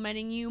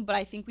complimenting you. But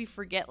I think we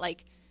forget,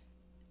 like,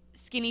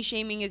 skinny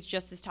shaming is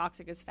just as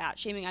toxic as fat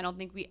shaming. I don't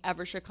think we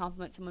ever should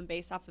compliment someone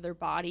based off of their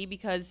body,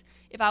 because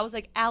if I was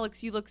like,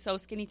 Alex, you look so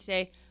skinny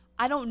today,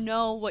 I don't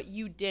know what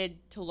you did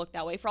to look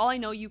that way. For all I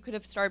know, you could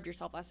have starved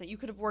yourself last night. You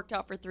could have worked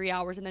out for 3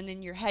 hours, and then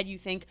in your head you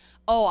think,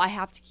 oh, I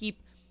have to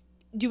keep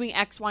doing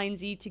X, Y, and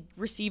Z to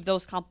receive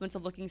those compliments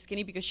of looking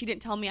skinny because she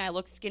didn't tell me I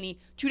looked skinny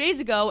 2 days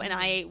ago and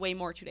I ate way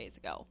more 2 days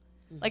ago.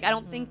 Like, I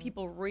don't think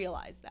people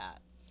realize that.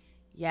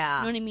 Yeah.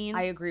 You know what I mean?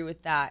 I agree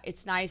with that.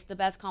 It's nice. The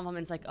best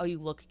compliment's like, oh, you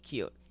look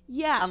cute.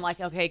 Yeah. I'm like,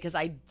 okay, because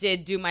I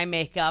did do my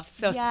makeup,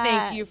 so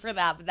thank you for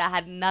that. But that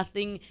had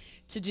nothing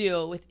to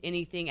do with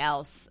anything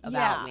else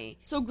about me.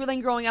 So then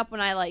growing up,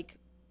 when I like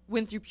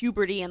went through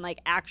puberty and like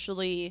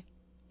actually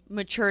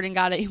matured and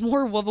got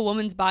more of a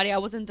woman's body, I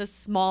wasn't the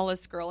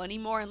smallest girl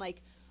anymore. And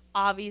like,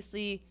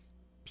 obviously,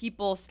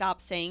 people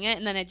stopped saying it,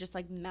 and then it just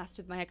like messed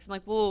with my head. 'Cause I'm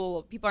like,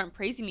 whoa, people aren't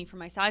praising me for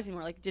my size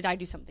anymore. Like, did I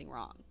do something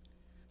wrong?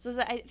 So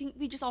I think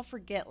we just all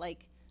forget,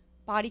 like,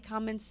 body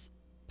comments,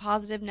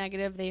 positive,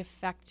 negative, they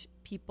affect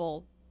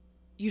people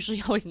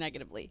usually always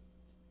negatively.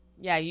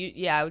 Yeah,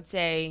 I would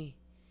say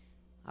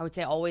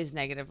always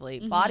negatively.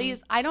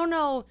 Bodies, I don't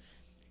know.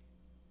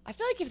 I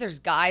feel like if there's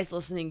guys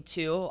listening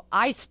too,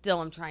 I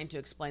still am trying to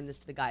explain this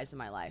to the guys in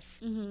my life.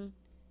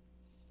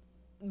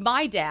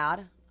 My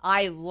dad,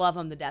 I love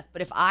him to death,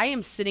 but if I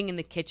am sitting in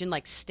the kitchen,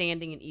 like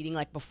standing and eating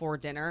like before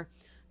dinner,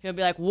 he'll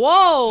be like,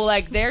 whoa,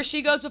 like there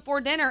she goes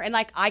before dinner. And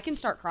like, I can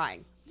start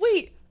crying.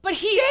 Wait, but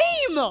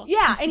same!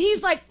 Yeah, and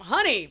he's like,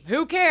 honey,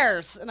 who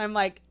cares? And I'm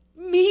like,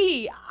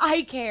 me,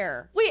 I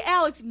care. Wait,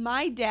 Alex,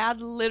 my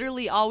dad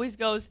literally always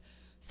goes,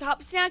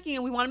 stop snacking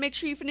and we want to make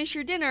sure you finish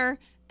your dinner.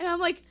 And I'm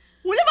like,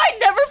 when have I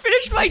never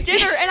finished my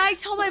dinner? And I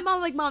tell my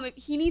mom, like, Mom,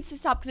 he needs to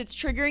stop because it's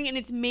triggering and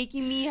it's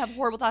making me have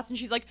horrible thoughts. And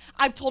she's like,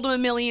 I've told him a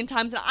million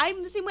times. And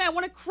I'm the same way. I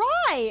want to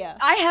cry.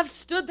 I have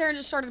stood there and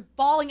just started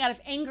bawling out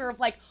of anger of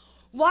like,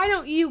 why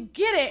don't you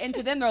get it? And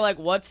to them, they're like,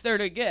 what's there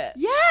to get?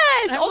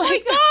 Yes. Oh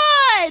like,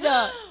 my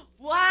God.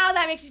 Wow,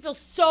 that makes me feel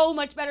so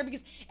much better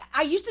because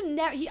I used to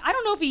never, I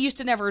don't know if he used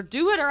to never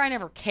do it or I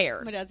never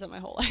cared. My dad said my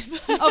whole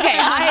life. Okay,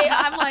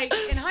 I'm like,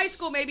 in high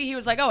school, maybe he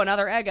was like, oh,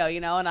 another Eggo, you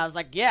know? And I was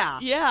like, yeah.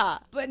 Yeah.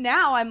 But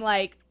now I'm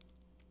like,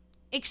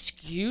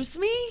 excuse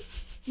me?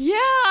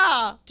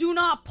 Yeah. Do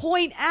not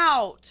point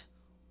out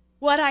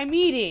what I'm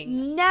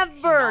eating.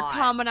 Never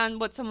comment on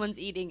what someone's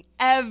eating.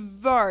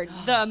 Ever.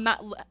 The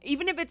amount,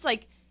 even if it's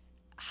like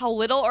how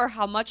little or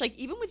how much, like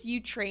even with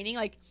you training,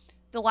 like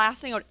the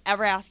last thing I would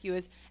ever ask you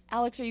is,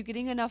 Alex, are you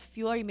getting enough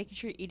fuel? Are you making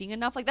sure you're eating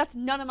enough? Like, that's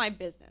none of my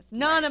business.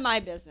 None of my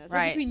business.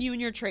 That's between you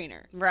and your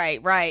trainer.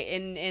 Right.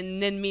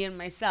 And then me and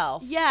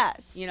myself.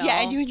 Yes. You know?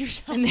 Yeah, and you and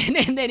yourself.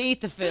 And then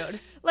eat the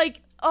food.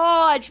 Like,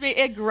 oh,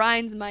 it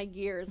grinds my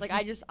gears. Like,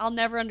 I'll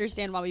never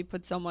understand why we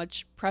put so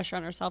much pressure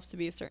on ourselves to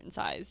be a certain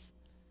size.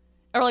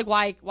 Or, like,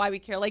 why we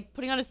care. Like,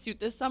 putting on a suit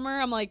this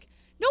summer, I'm like,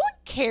 no one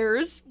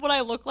cares what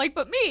I look like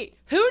but me.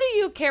 Who do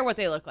you care what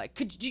they look like?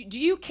 Do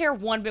you care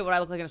one bit what I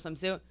look like in a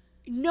swimsuit?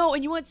 No,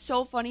 and you know what's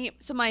so funny?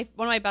 So one of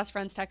my best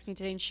friends texted me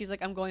today, and she's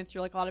like, I'm going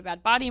through like a lot of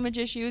bad body image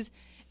issues.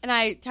 And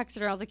I texted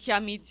her, I was like, yeah,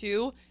 me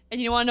too.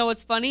 And you want to know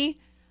what's funny?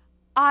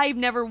 I've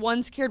never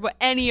once cared what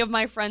any of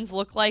my friends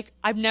look like.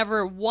 I've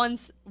never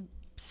once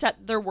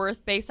set their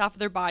worth based off of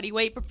their body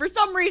weight. But for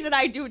some reason,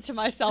 I do it to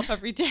myself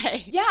every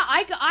day. Yeah,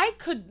 I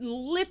could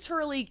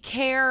literally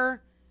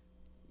care.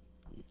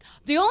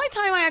 The only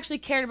time I actually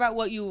cared about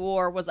what you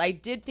wore was I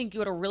did think you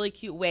had a really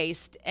cute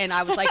waist, and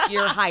I was like,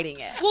 you're hiding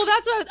it. Well,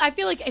 that's what I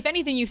feel like. If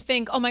anything, you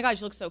think, oh my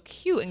gosh, you look so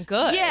cute and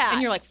good. Yeah.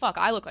 And you're like, fuck,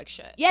 I look like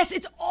shit. Yes,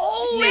 it's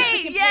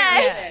always the comparison.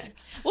 Yes.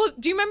 Well,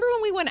 do you remember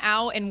when we went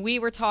out and we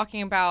were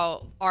talking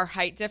about our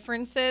height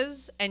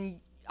differences? And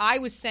I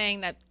was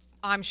saying that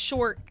I'm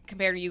short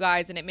compared to you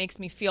guys, and it makes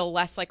me feel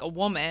less like a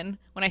woman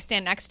when I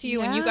stand next to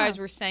you. And you Yeah. guys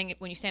were saying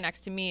when you stand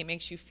next to me, it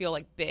makes you feel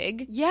like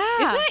big. Yeah.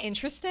 Isn't that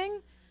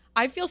interesting?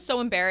 I feel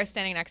so embarrassed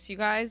standing next to you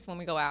guys when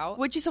we go out.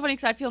 Which is so funny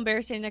because I feel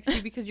embarrassed standing next to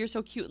you because you're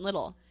so cute and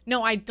little.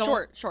 No, I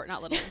don't. Short,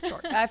 not little.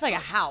 Short. I feel like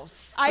a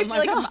house. I I'm feel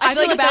like oh, I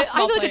feel like, I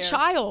basketball feel like a player.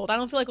 child. I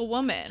don't feel like a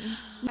woman.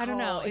 I don't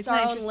know. It's Isn't that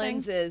our own interesting?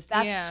 lenses.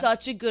 That's Yeah.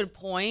 such a good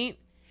point.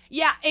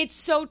 Yeah, it's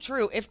so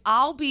true.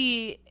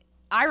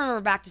 I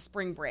remember back to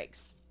spring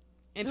breaks,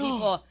 and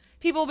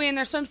people be in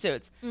their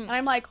swimsuits, and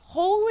I'm like,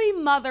 holy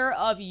mother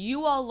of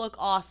you all look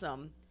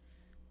awesome,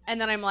 and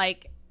then I'm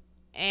like,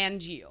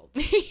 and you,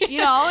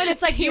 and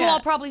it's like you Yeah. all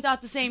probably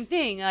thought the same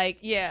thing. Like,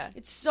 Yeah.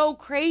 it's so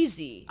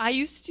crazy. I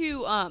used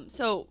to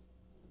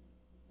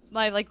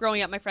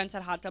growing up, my friends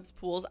had hot tubs,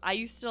 pools. I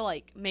used to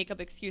like make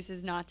up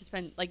excuses not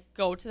to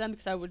go to them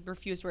because I would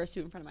refuse to wear a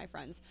suit in front of my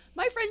friends.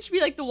 My friends should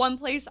be like the one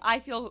place I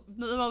feel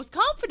the most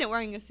confident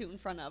wearing a suit in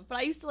front of. But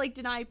I used to like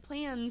deny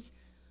plans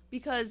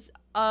because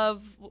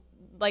of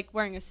like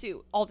wearing a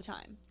suit all the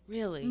time.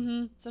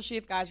 Really? Especially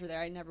if guys were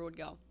there, I never would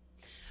go.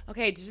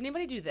 Okay, does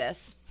anybody do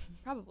this?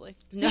 Probably.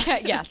 No.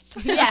 Yes.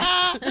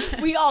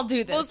 Yes, we all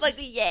do this. Most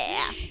likely,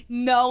 yeah.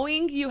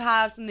 Knowing you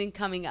have something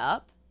coming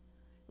up,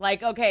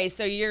 like, okay,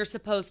 so you're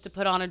supposed to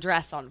put on a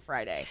dress on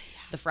Friday.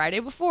 The Friday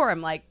before,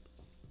 I'm like,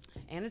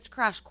 and it's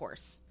crash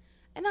course,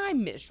 and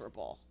I'm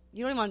miserable.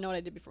 You don't even want to know what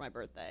I did before my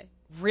birthday.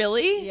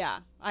 Really? Yeah,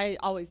 I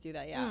always do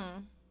that. Yeah,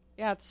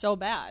 yeah, it's so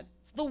bad.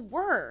 It's the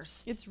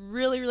worst. It's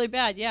really, really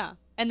bad. Yeah,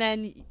 and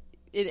then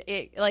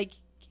it like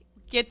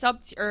gets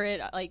up or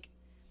it like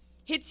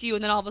hits you,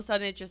 and then all of a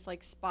sudden it just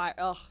like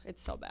Ugh,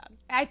 it's so bad.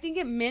 I think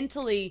it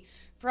mentally,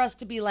 for us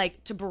to be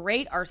like, to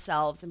berate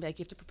ourselves and be like,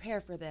 you have to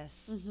prepare for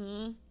this.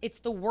 Mm-hmm. It's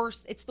the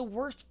worst. It's the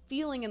worst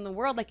feeling in the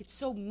world. Like, it's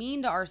so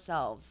mean to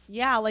ourselves.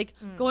 Yeah, like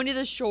going to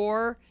the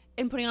shore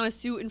and putting on a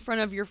suit in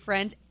front of your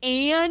friends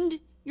and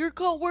your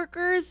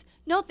coworkers.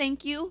 No,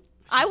 thank you.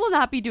 I will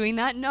not be doing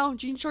that. No,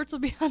 jean shorts will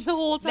be on the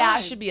whole time.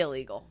 That should be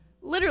illegal.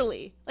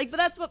 literally like. But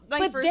that's what my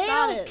But first they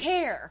thought don't is.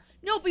 care.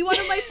 No, but one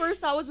of my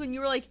first thought was when you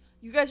were like,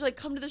 you guys were like,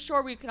 come to the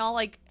shore where you can all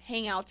like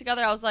hang out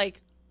together. I was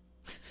like,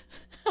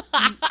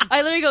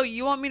 I literally go,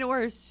 you want me to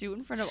wear a suit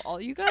in front of all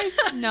you guys?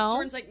 No.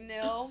 Jordan's like,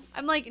 no.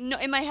 I'm like, no.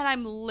 In my head,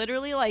 I'm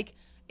literally like,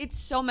 it's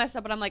so messed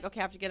up. But I'm like, okay,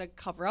 I have to get a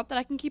cover up that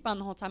I can keep on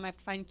the whole time. I have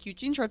to find cute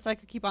jean shorts that I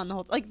could keep on the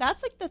whole time. Like,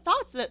 that's like the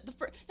thoughts that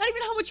not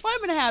even how much fun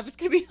I'm gonna have. It's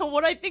gonna be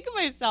what I think of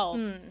myself.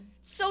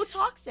 So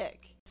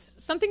toxic.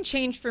 Something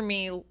changed for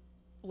me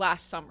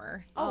last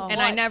summer, Oh, and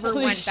what? I never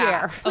Please went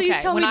share. back. Please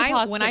tell when me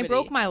the when I positivity.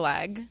 broke my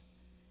leg,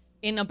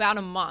 in about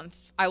a month,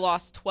 I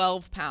lost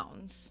 12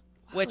 pounds,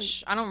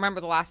 which I don't remember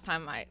the last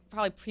time.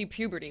 Probably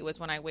pre-puberty was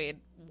when I weighed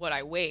what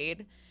I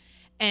weighed,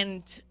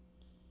 and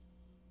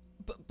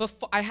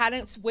before I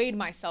hadn't weighed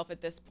myself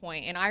at this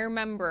point, and I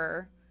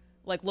remember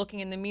like looking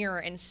in the mirror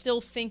and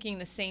still thinking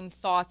the same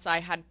thoughts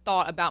I had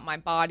thought about my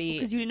body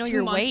 'Cause you didn't know 2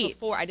 your months weight.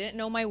 before. I didn't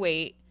know my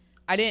weight.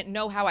 I didn't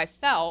know how I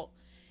felt.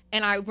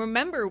 And I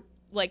remember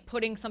like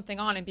putting something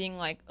on and being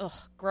like, ugh,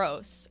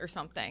 gross or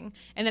something.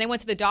 And then I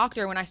went to the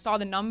doctor. When I saw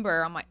the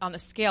number on the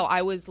scale,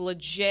 I was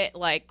legit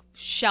like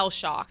shell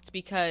shocked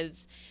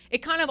because it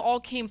kind of all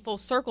came full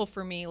circle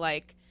for me.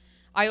 Like,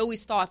 I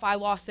always thought if I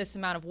lost this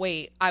amount of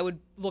weight, I would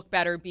look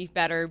better, be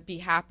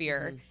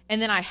happier.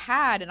 And then I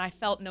had, and I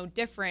felt no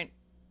different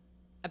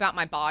about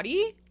my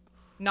body,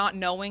 not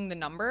knowing the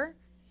number.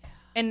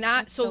 And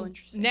That's so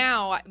interesting.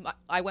 now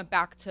I went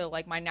back to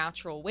like my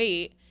natural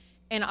weight,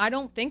 and I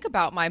don't think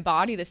about my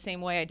body the same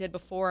way I did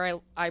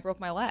before I broke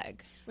my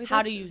leg. Wait, How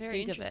that's do you very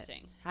think of it?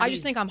 interesting. How I do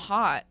just you- think I'm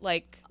hot.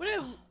 Like, What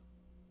if,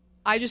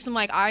 I just am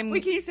like,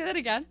 wait, can you say that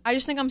again? I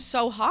just think I'm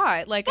so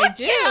hot. Like, I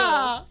do.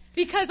 yeah!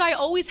 Because I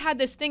always had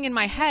this thing in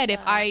my head, if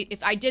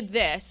I did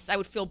this, I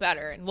would feel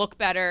better and look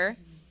better.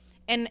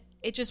 And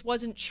it just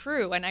wasn't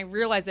true. And I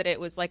realized that it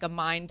was like a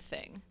mind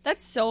thing.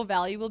 That's so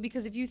valuable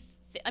because if you,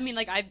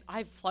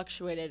 I've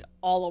fluctuated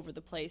all over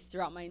the place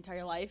throughout my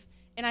entire life,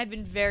 and I've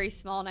been very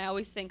small. And I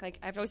always think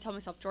I've always tell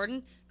myself,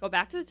 Jordan, go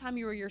back to the time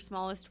you were your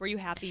smallest. Were you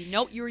happy?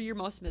 No, you were your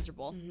most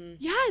miserable.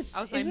 Yes.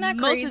 I was Isn't my that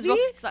most crazy? miserable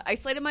because I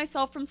isolated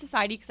myself from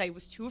society because I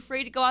was too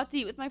afraid to go out to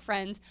eat with my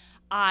friends.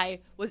 I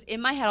was in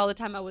my head all the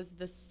time. I was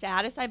the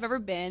saddest I've ever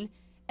been.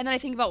 And then I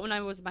think about when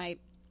I was my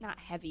not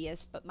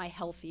heaviest, but my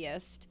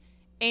healthiest,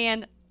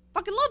 and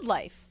fucking loved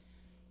life.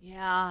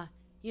 Yeah.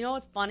 You know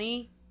what's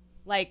funny?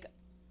 Like,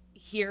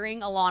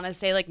 hearing Alana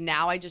say, like,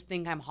 now I just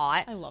think I'm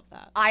hot. I love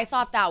that. I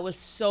thought that was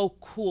so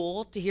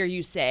cool to hear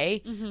you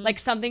say. Like,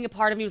 something, a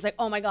part of me was like,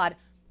 oh my God.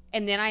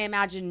 And then I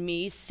imagine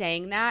me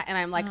saying that, and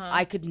I'm like,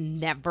 I could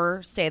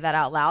never say that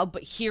out loud.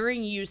 But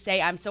hearing you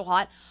say, I'm so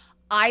hot,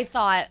 I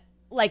thought,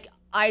 like,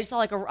 I just thought,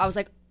 like, I was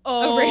like,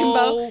 oh, A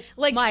rainbow.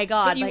 Like, my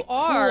God. But you like,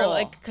 are. cool.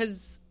 Like,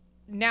 because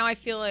now I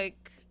feel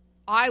like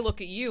I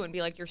look at you and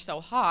be like, you're so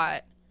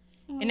hot.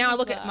 And now I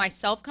look at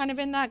myself kind of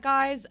in that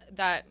guise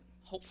that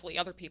hopefully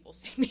other people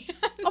see me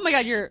as. Oh my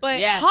God, you're But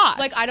Yes. hot.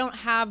 like, I don't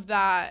have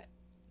that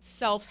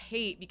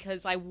self-hate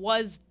because I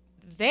was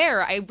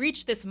there. I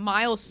reached this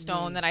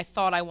milestone that I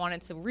thought I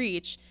wanted to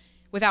reach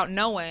without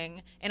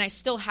knowing, and I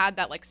still had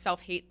that like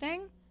self-hate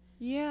thing.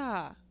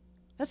 Yeah.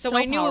 So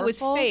I knew it was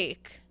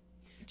fake.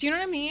 Do you know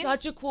what I mean?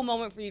 Such a cool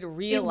moment for you to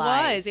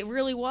realize. It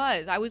really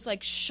was. I was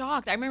like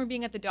shocked. I remember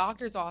being at the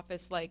doctor's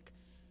office like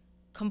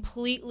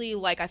completely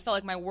like I felt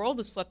like my world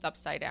was flipped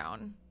upside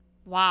down.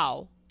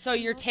 Wow. So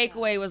your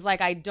takeaway was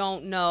like, I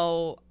don't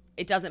know.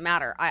 It doesn't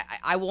matter.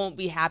 I won't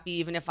be happy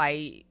even if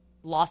I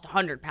lost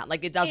 100 pounds.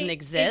 Like, it doesn't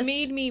exist. It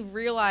made me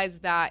realize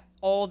that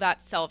all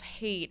that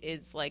self-hate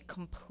is like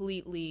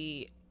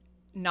completely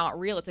not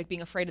real. It's like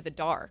being afraid of the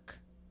dark.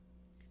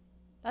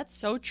 That's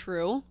so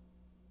true.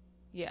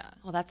 Yeah.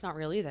 Oh, that's not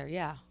real either.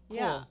 Yeah.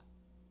 Cool.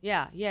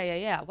 Yeah.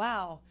 Yeah.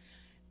 Wow.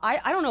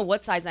 I don't know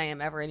what size I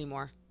am ever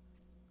anymore.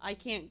 I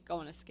can't go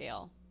on a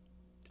scale.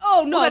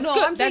 Oh, no, Well, that's no.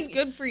 good. I'm saying, That's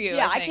good for you.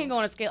 Yeah, I I think. can't go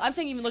on a scale. I'm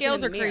saying even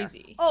Scales looking in the are mirror.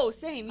 crazy. Oh,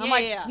 same. I'm Yeah,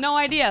 like, yeah. no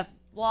idea.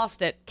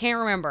 Lost it. Can't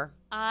remember.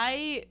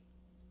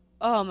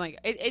 Oh my god,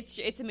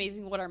 it's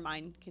amazing what our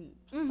mind can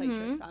play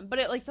tricks on. But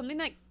it like something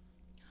that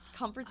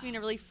comforts me in a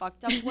really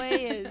fucked up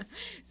way is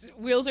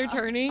Wheels are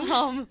turning.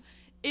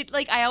 it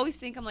like I always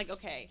think I'm like,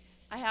 okay,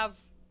 I have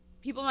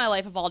people in my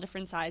life of all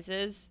different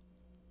sizes,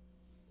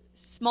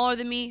 smaller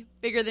than me,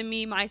 bigger than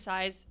me, my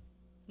size.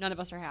 None of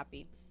us are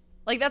happy.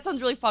 Like that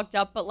sounds really fucked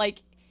up, but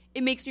like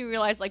it makes me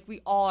realize like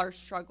we all are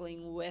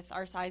struggling with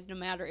our size, no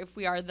matter if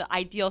we are the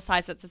ideal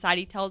size that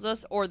society tells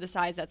us or the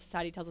size that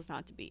society tells us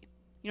not to be.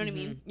 You know what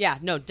I mean? Yeah,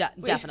 no, Wait,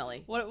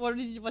 definitely.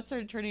 What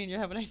started turning in your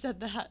head when I said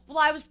that? Well,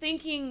 I was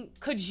thinking,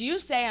 could you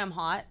say I'm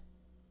hot?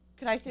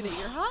 Could I say that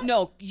you're hot?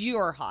 No,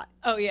 you're hot.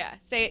 Oh yeah.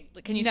 Say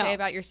it. Can you No. say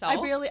about yourself?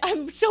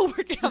 I'm still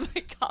working on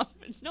my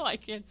confidence. No, I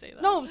can't say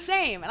that. No,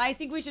 same. And I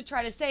think we should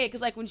try to say it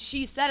because, like, when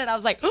she said it, I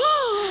was like,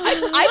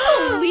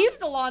 I believed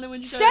Alana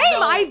when she said Same.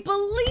 no. I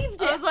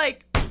believed it. I was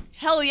like,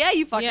 hell yeah,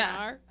 you fucking Yeah.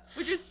 are.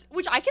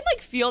 Which I can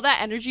like feel that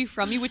energy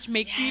from you, which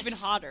makes you even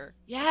hotter.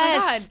 Yes.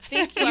 Oh my God,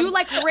 thank you. You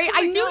like,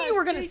 I knew God, you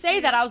were going to thank say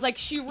you. that. I was like,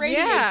 she radiates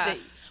Yeah. it.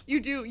 You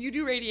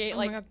do radiate Oh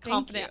my like God, thank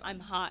confident. you. I'm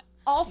hot.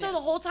 Also, Yes.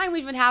 the whole time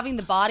we've been having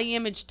the body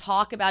image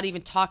talk about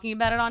even talking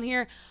about it on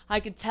here, I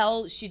could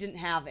tell she didn't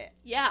have it.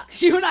 Yeah.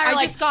 You and I are I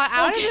like, just got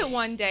out okay. of it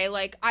one day.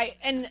 Like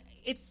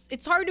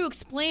it's hard to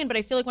explain, but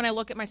I feel like when I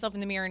look at myself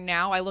in the mirror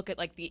now, I look at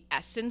like the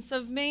essence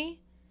of me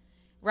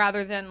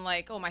rather than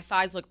like, oh, my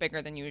thighs look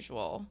bigger than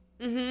usual.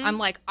 Mm-hmm. I'm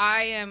like,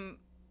 I am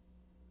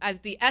as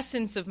the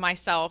essence of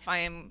myself,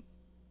 I'm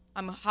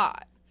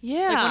hot.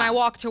 Yeah. Like when I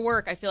walk to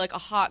work, I feel like a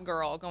hot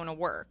girl going to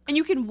work. and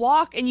you can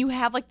walk and you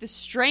have like the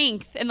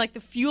strength and like the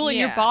fuel in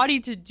your Yeah. body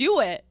to do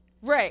it.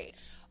 Right.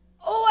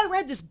 Oh, I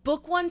read this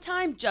book one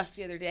time just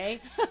the other day,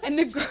 and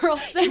the girl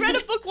said, I read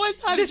a book one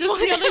time This just one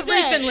the other day.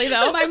 recently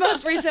though. my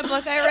most recent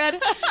book I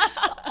read.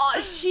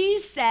 She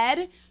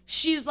said,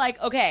 she's like,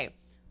 okay,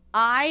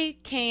 I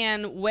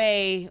can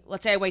weigh,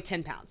 let's say I weigh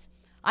 10 pounds.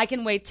 I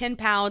can weigh 10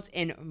 pounds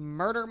and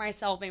murder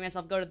myself, make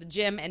myself go to the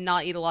gym and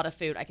not eat a lot of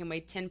food. I can weigh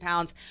 10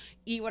 pounds,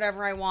 eat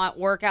whatever I want,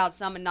 work out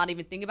some and not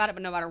even think about it.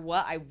 But no matter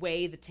what, I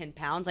weigh the 10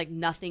 pounds. Like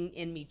nothing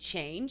in me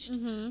changed.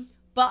 Mm-hmm.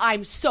 But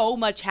I'm so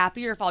much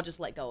happier if I'll just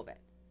let go of it.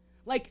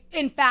 Like,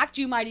 in fact,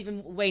 you might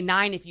even weigh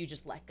 9 if you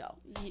just let go.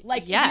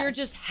 Like, yes. you're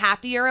just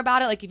happier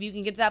about it. Like, if you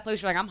can get to that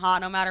place, you're like, I'm hot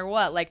no matter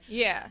what. Like,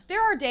 Yeah.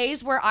 there are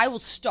days where I will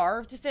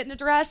starve to fit in a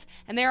dress,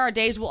 and there are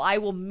days where I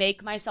will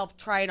make myself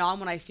try it on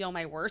when I feel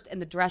my worst,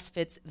 and the dress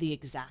fits the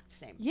exact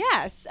same.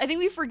 Yes, I think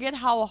we forget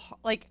how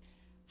hard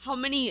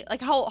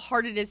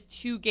it is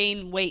to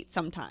gain weight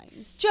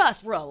sometimes.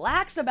 Just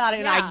relax about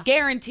it, and Yeah. I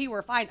guarantee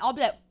we're fine. I'll be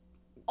like,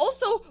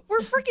 Also, we're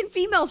freaking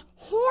females.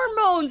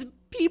 Hormones,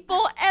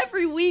 people.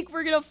 Every week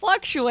we're gonna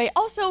fluctuate.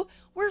 Also,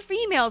 we're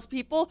females,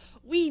 people.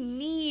 We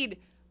need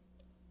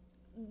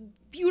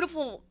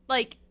beautiful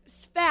like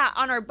fat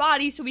on our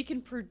body so we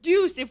can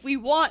produce if we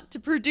want to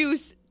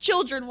produce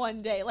children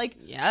one day. Like,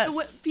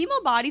 Yes.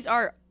 female bodies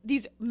are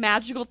these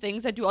magical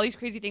things that do all these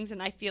crazy things,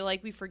 and I feel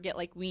like we forget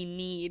like we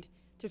need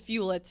to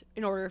fuel it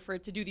in order for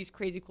it to do these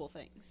crazy cool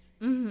things.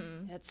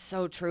 Mm-hmm. That's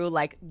so true.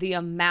 Like, the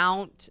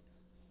amount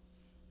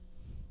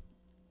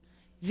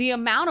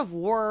of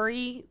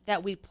worry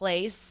that we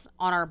place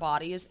on our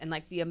bodies and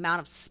like the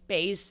amount of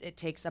space it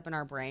takes up in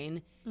our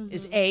brain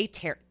is A,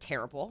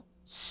 terrible,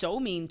 so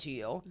mean to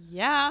you,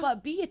 Yeah.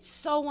 but B, it's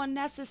so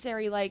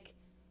unnecessary. Like,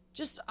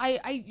 just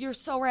you're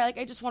so right. Like,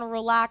 I just want to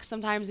relax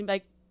sometimes and be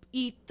like,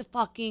 eat the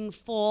fucking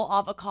full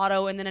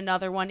avocado and then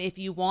another one if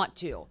you want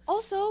to.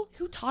 Also,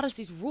 Who taught us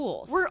these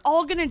rules? we're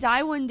all gonna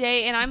die one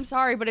day, and I'm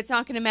sorry, but it's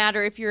not gonna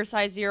matter if you're a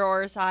size 0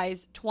 or a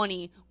size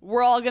 20.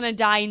 We're all gonna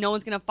die. No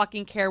one's gonna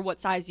fucking care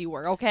what size you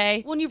were.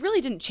 Okay? Well, and you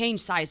really didn't change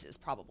sizes,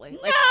 probably.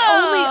 Like, No!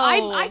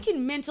 I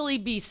can mentally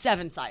be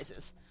 7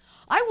 sizes.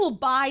 I will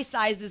buy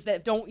sizes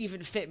that don't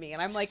even fit me.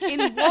 And I'm like,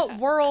 in what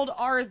world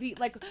are the,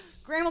 like,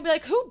 Grandma will be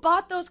like, who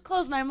bought those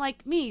clothes? And I'm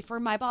like, me, for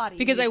my body.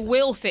 Because I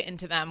will fit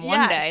into them one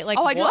Yes. day. Like,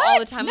 oh, I do what? all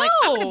the time. No. Like,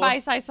 I'm gonna buy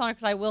a size smaller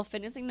because I will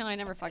fit. It's like, no, I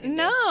never fucking do.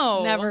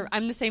 No. Never.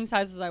 I'm the same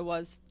size as I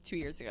was 2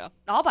 years ago.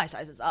 I'll buy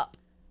sizes up.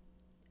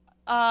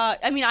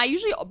 I mean, I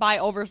usually buy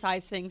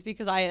oversized things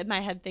because I, in my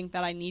head, think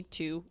that I need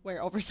to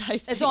wear oversized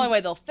things. It's the only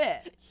way they'll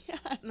fit. Yeah.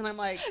 And I'm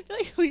like, I feel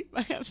like we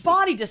might have some-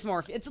 body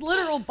dysmorphia. It's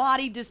literal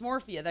body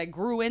dysmorphia that I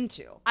grew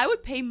into. I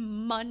would pay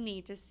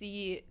money to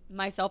see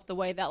myself the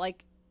way that,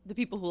 like, the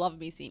people who love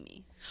me see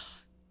me.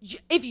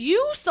 If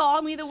you saw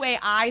me the way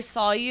I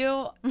saw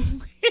you,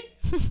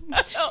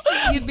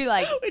 you'd be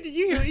like, Wait, did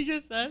you hear what you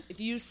just said?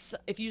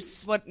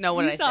 what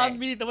did I saw say?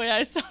 me the way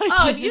I saw you.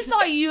 Oh, if you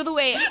saw you the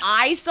way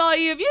I saw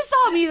you, if you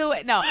saw me the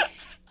way, no,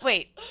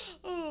 wait.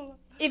 Oh.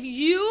 If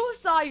you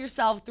saw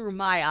yourself through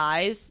my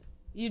eyes,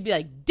 you'd be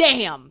like,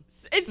 damn.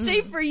 It's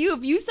safe for you.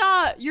 If you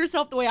saw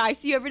yourself the way I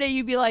see you every day,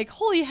 you'd be like,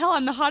 holy hell,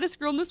 I'm the hottest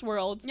girl in this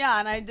world.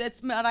 Yeah, and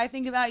that's what I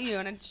think about you,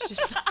 and it's just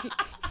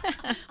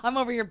like, I'm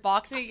over here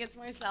boxing against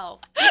myself.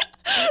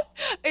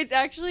 It's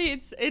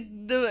actually,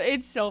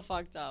 it's so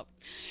fucked up.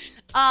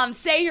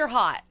 Say you're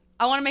hot.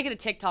 I want to make it a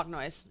TikTok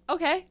noise.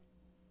 Okay.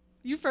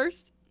 You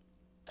first.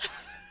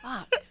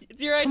 Fuck.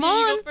 It's your idea. Come You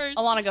on. go first.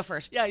 I want to go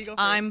first. Yeah, you go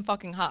first. I'm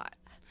fucking hot.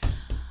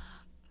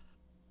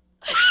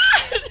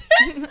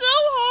 It's so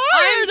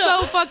hard. I'm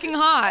so fucking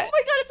hot. Oh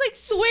my god, it's like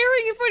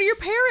swearing in front of your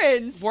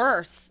parents.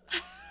 Worse.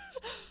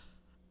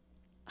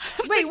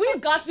 Wait,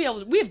 we've got to be able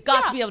to. We've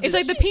got to be able to. It's do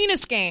like the this.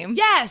 penis game.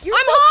 Yes. I'm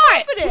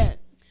hot. Confident.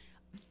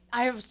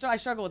 I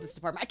struggle with this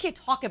department. I can't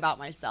talk about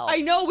myself.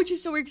 I know, which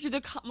is so weird because you're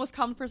the most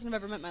common person I've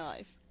ever met in my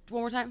life.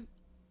 One more time.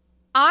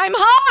 I'm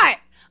hot.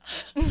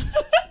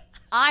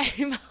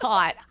 I'm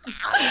hot.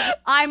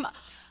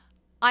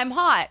 I'm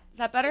hot. Is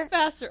that better?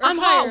 Faster. or I'm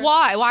higher. hot.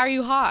 Why? Why are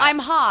you hot? I'm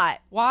hot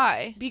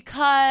Why?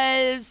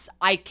 because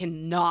I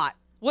cannot.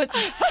 What?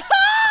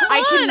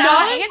 I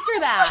cannot answer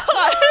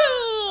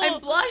that.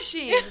 I'm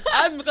blushing.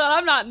 I'm glad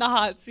I'm not in the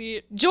hot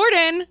seat.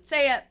 Jordan.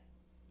 Say it.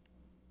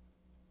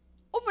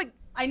 Oh my.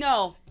 I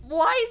know.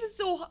 Why is it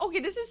so. Okay,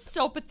 this is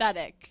so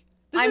pathetic.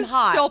 This I'm is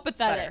hot. so That's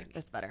better. pathetic.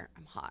 That's better.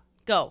 I'm hot.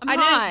 Go. I'm I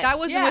hot. didn't. That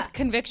wasn't Yeah. with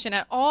conviction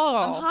at all.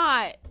 I'm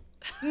hot.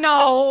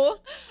 No.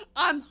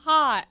 I'm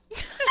hot.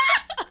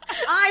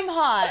 I'm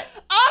hot.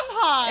 I'm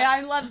hot. Yeah,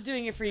 I love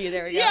doing it for you.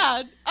 There we go.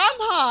 Yeah, I'm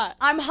hot.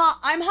 I'm hot.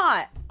 I'm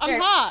hot. I'm There.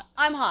 hot.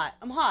 I'm hot.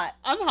 I'm hot.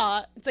 I'm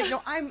hot. It's like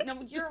no, I'm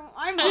you're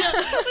hot.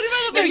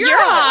 No, you're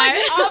hot.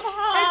 I'm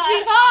hot. And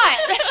she's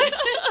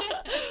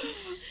hot.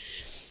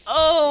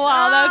 Oh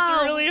wow, that's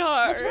Wow. really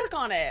hard. Let's work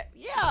on it.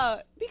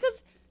 Yeah,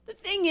 because the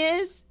thing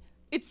is,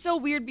 it's so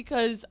weird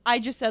because I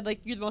just said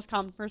like you're the most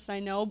common person I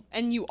know,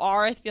 and you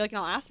are. I feel like in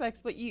all aspects,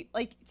 but you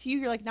like to you,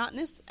 you're like not in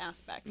this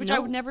aspect, which I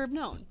No. would never have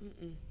known.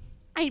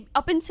 I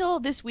up until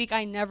this week,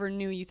 I never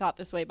knew you thought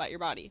this way about your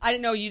body. I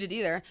didn't know you did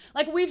either.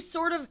 Like we've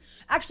sort of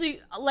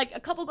actually like a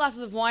couple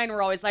glasses of wine.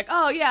 We're always like,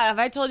 oh yeah, have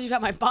I told you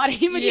about my body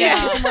image Yeah.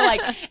 issues? And we're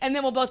like, and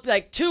then we'll both be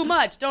like, too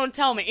much. Don't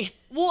tell me.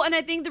 Well, and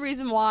I think the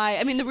reason why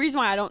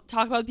I don't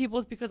talk about people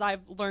is because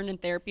I've learned in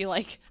therapy,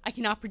 like, I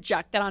cannot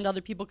project that onto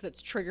other people because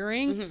it's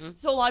triggering.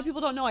 So a lot of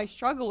people don't know I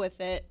struggle with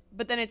it,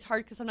 but then it's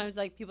hard because sometimes,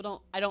 like,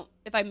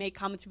 if I make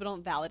comments, people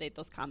don't validate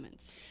those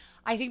comments.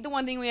 I think the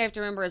one thing we have to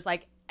remember is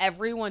like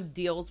everyone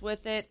deals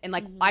with it, and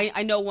like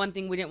I know one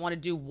thing we didn't want to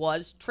do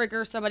was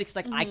trigger somebody because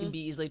like I can be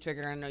easily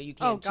triggered. I know you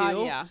can Oh, God, too.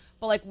 yeah.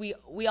 But like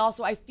we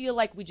also I feel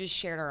like we just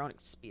shared our own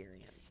experiences.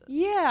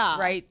 Yeah.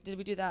 Right? Did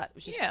we do that? It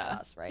was just Yeah.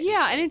 us, right?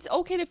 Yeah, and it's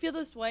okay to feel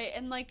this way.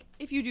 And, like,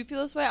 if you do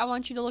feel this way, I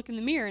want you to look in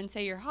the mirror and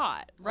say you're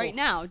hot. Right Oh.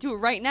 now. Do it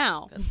right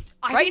now.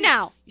 I Right think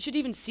now. You should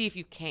even see if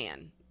you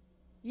can.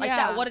 Like Yeah.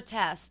 that. What a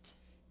test.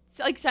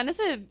 So, like, send us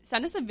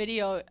a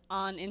video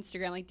on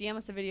Instagram. Like, DM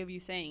us a video of you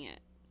saying it.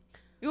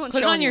 We won't Put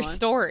it show on your anyone.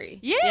 story.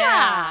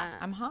 Yeah.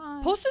 I'm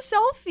hot. Post a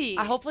selfie.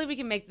 Hopefully we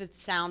can make the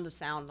sound a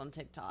sound on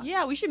TikTok.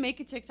 Yeah, we should make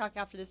a TikTok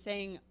after this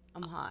saying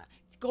I'm hot.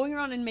 going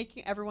around and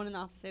making everyone in the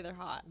office say they're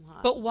hot. I'm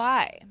hot. But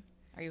why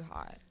are you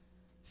hot?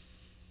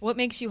 What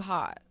makes you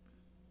hot?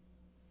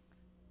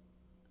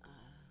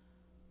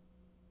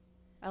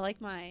 I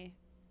like my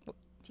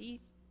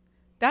teeth.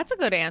 That's a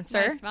good My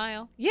answer.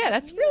 smile. Yeah,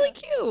 that's really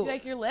do cute. you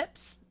like your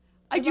lips?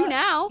 I do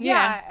now.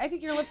 Yeah, I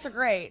think your lips are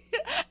great.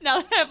 Now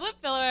that I have lip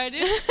filler, I do.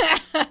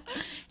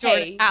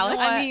 Jordan, Hey, Alex.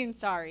 you know I mean,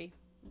 sorry.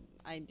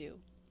 I do.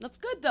 That's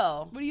good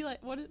though. What do you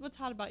like? What's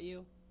hot about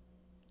you?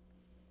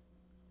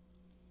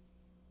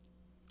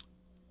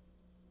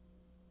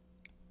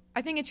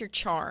 I think it's your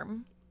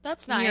charm.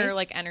 That's And nice. Your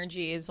like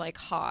energy is like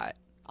hot.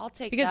 I'll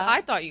take Because that.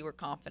 I thought you were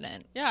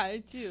confident. Yeah, I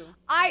do.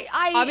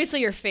 I Obviously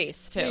your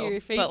face too. Yeah,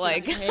 your face, but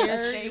like your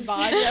hair, your Face.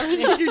 body,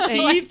 everything. Your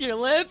teeth, your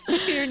lips,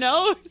 your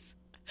nose,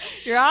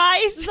 your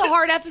eyes. this is a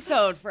hard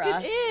episode for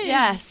us. It is.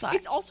 Yes.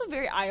 It's also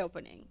very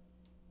eye-opening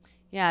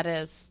yeah, it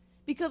is.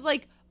 because,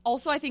 like,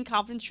 also I think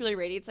confidence truly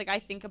radiates. Like, I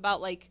think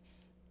about like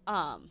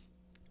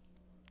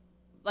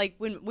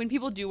when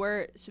people do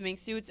wear swimming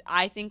suits,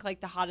 I think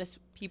like the hottest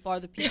people are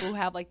the people who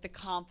have like the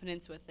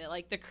confidence with it,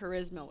 like the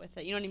charisma with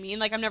it. You know what I mean?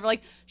 Like I'm never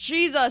like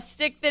she's a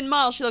stick thin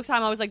model. She looks hot.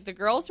 I'm always like the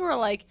girls who are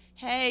like,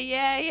 hey,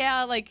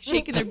 yeah, like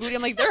shaking their booty.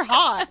 I'm like they're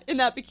hot in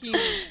that bikini.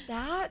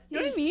 That You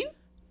know what I is- mean?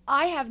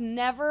 I have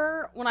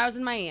never, when I was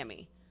in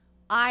Miami,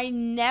 I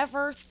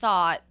never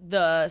thought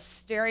the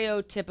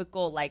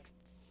stereotypical, like,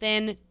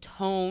 thin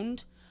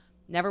toned,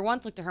 never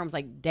once looked at her and was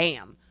like,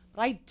 damn.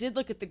 But I did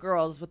look at the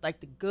girls with like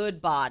the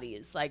good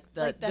bodies, like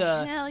the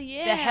hell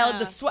yeah,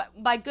 the sweat.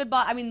 By good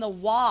body, I mean the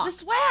walk, the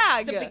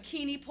swag, the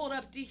bikini pulled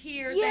up to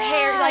here, yes. the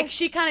hair. Like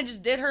she kind of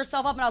just did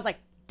herself up, and I was like,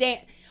 damn.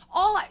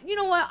 You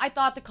know what? I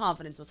thought the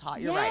confidence was hot.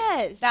 You're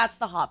right. That's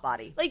the hot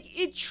body. Like,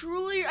 it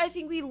truly, I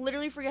think we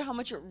literally forget how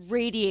much it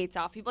radiates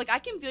off people. Like, I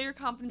can feel your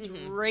confidence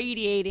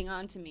radiating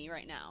onto me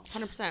right now.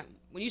 100%.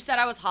 When you said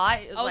I was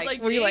hot, it was I was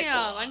like, were you like,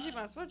 damn, why didn't you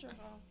put my sweatshirt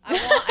on?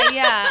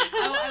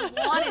 I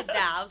wanted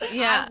that. I was like,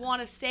 Yeah. I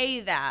want to say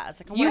that. It's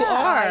like, I You want to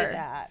try are.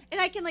 that. And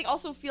I can, like,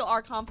 also feel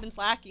our confidence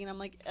lacking, and I'm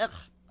like, ugh.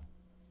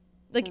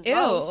 Like,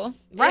 Gross.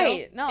 ew.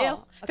 Right. Ew. No. Ew.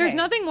 Okay. There's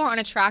nothing more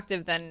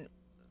unattractive than,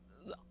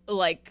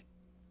 like,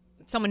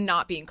 someone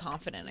not being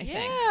confident, I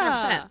think.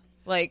 Yeah. 100%.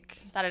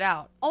 Like, Thought it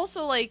out.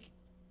 Also, like,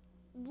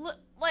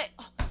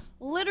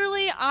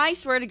 literally, I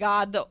swear to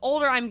God, the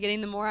older I'm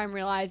getting, the more I'm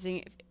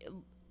realizing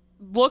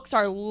looks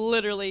are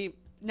literally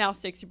now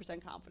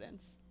 60%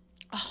 confidence.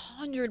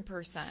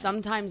 100%.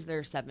 Sometimes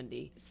they're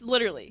 70. It's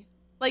literally.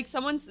 Like,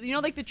 someone's, you know,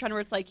 like the trend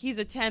where it's like, he's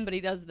a 10, but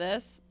he does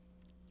this.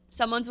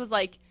 Someone's was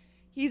like,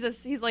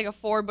 he's like a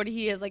 4, but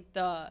he is like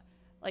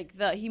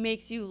he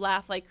makes you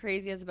laugh like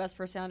crazy, has the best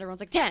personality.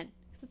 Everyone's like 10.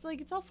 Because it's like,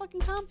 it's all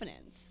fucking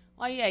confidence.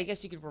 Well, yeah, I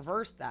guess you could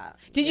reverse that.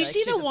 Did you Like, see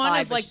she's the a one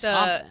 5, of but like she's the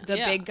confident.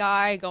 Yeah. big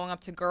guy going up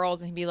to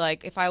girls and he'd be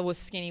like, if I was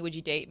skinny, would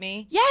you date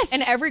me? Yes.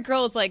 And every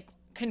girl is like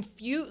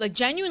confused, like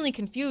genuinely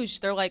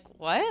confused. They're like,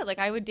 what? Like,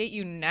 I would date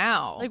you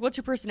now. Like, what's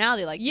your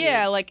personality like?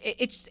 yeah, dude? like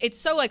it's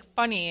so like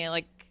funny,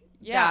 like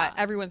Yeah. that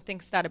everyone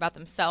thinks that about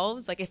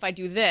themselves. Like, if I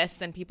do this,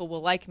 then people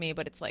will like me.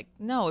 But it's like,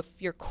 no, if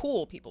you're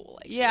cool, people will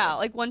like you. Yeah,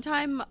 like one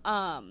time,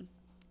 one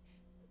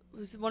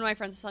of my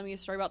friends was telling me a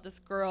story about this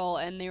girl,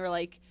 and they were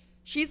like,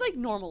 she's like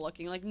normal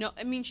looking. Like, no,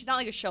 I mean, she's not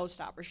like a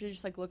showstopper. She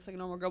just like looks like a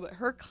normal girl, but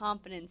her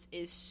confidence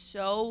is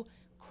so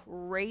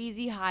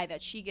crazy high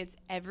that she gets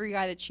every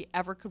guy that she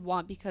ever could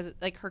want because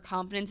like her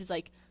confidence is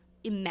like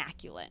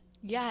immaculate.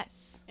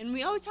 Yes. And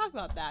we always talk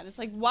about that. And it's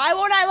like, why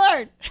won't I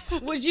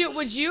learn? Would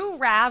you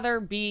rather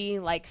be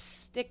like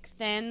stick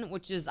thin,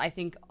 which is I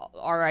think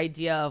our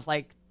idea of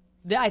like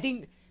I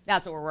think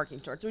that's what we're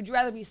working towards. So would you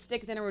rather be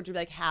stick thin or would you be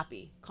like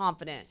happy,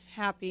 confident,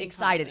 Happy,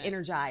 excited, confident.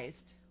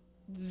 energized,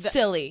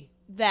 silly?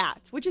 That,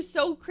 which is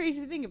so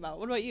crazy to think about.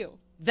 What about you?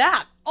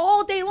 That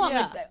all day long.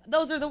 Yeah. Like,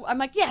 those are the. I'm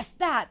like, yes,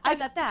 that.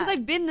 Because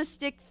I've been the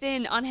stick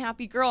thin,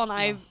 unhappy girl, and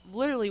I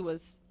literally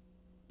was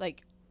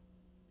like,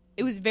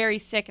 it was very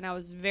sick, and I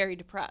was very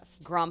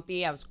depressed.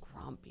 grumpy. I was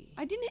grumpy.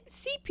 I didn't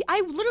see.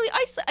 I literally,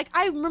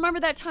 I remember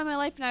that time in my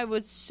life, and I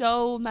was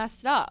so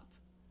messed up.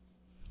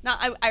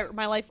 Not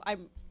my life. I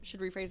should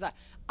rephrase that.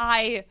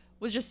 I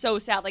was just so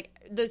sad. Like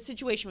the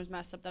situation was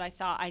messed up that I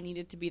thought I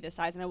needed to be this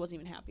size, and I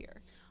wasn't even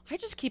happier. I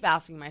just keep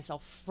asking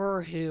myself,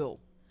 for who?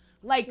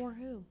 Like, For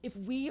who? if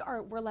we're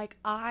like,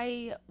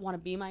 I want to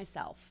be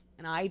myself,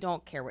 and I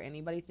don't care what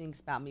anybody thinks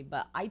about me,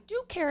 but I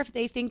do care if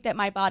they think that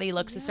my body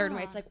looks a certain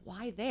way. Yeah. It's like,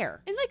 why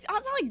there? And like, it's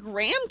not like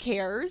Graham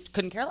cares.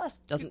 Couldn't care less.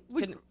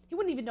 Would- He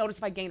wouldn't even notice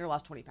if I gained or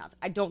lost 20 pounds.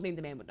 I don't think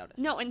the man would notice.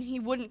 No, and he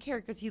wouldn't care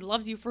because he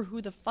loves you for who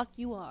the fuck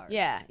you are.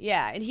 Yeah,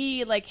 yeah. And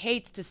he like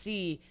hates to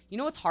see, you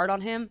know what's hard on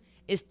him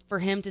is for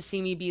him to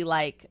see me be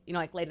like, you know,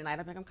 like late at night,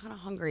 I'm like, I'm kind of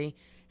hungry.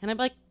 And I'm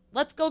like,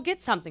 let's go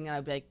get something. And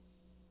I'd be like,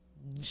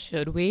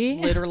 Should we?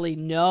 literally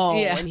no.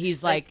 Yeah. And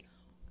he's like,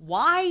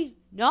 why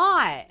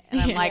not?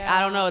 And I'm like,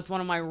 I don't Yeah. know. It's one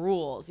of my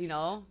rules, you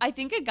know? I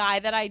think a guy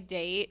that I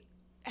date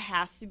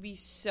has to be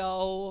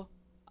so,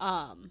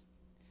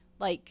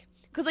 like,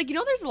 because, like, you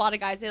know, there's a lot of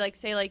guys, they, like,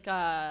 say, like,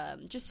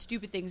 just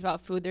stupid things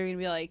about food. They're going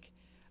to be like,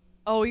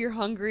 oh, you're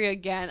hungry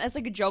again. That's,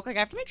 like, a joke. Like, I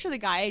have to make sure the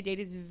guy I date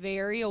is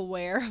very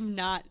aware of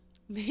not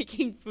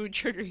making food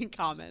triggering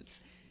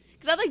comments.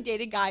 Because I've, like,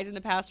 dated guys in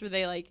the past where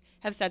they, like,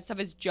 have said stuff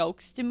as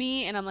jokes to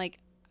me, and I'm like,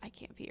 I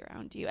can't be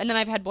around you. And then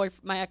I've had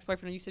my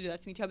ex-boyfriend used to do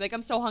that to me, too. I'm like,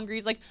 I'm so hungry.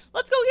 He's like,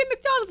 let's go get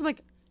McDonald's. I'm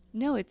like,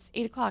 no, it's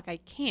 8 o'clock. I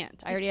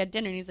can't. I already had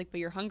dinner. And he's like, but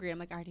you're hungry. I'm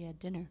like, I already had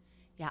dinner.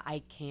 Yeah,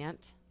 I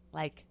can't.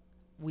 Like,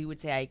 we would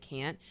say I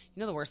can't. You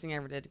know the worst thing I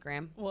ever did to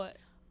Graham? What?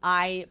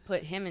 I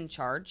put him in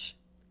charge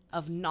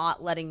of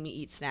not letting me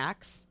eat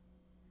snacks.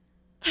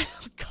 Oh,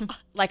 God.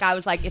 Like, I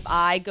was like, if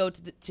I go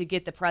to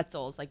get the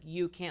pretzels, like,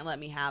 you can't let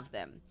me have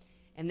them.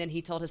 And then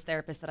he told his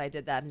therapist that I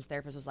did that, and his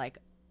therapist was like,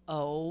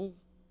 oh,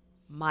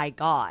 my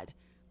God.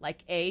 Like,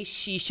 A,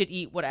 she should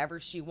eat whatever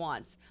she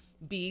wants.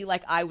 B,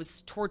 like, I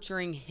was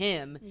torturing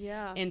him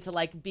Yeah. into,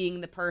 like,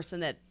 being the person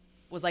that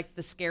was, like,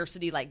 the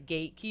scarcity, like,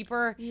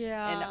 gatekeeper.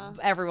 Yeah. And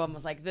everyone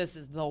was like, this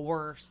is the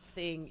worst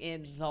thing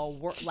in the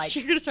world. Like,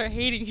 You're going to start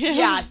hating him.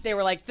 yeah, they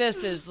were like, this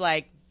is,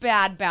 like,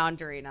 bad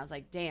boundary. And I was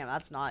like, damn,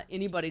 that's not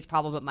anybody's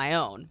problem but my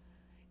own.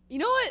 You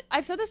know what?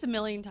 I've said this a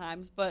million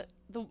times, but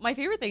my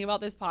favorite thing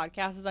about this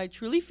podcast is I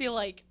truly feel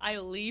like I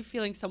leave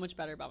feeling so much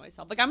better about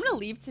myself. Like, I'm going to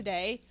leave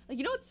today. Like,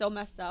 you know what's so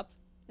messed up?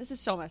 This is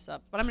so messed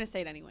up, but I'm going to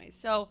say it anyway.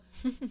 So,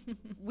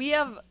 we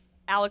have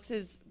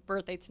Alex's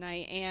birthday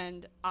tonight,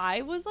 and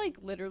I was, like,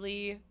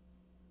 literally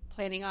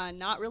planning on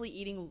not really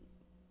eating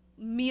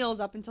meals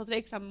up until today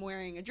because I'm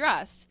wearing a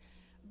dress.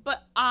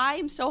 But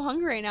I'm so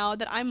hungry right now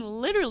that I'm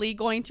literally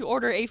going to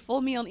order a full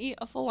meal and eat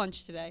a full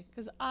lunch today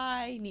because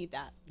I need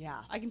that.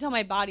 Yeah. I can tell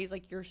my body's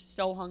like, you're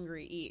so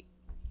hungry, eat.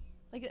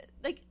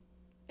 Like,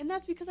 and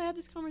that's because I had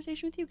this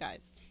conversation with you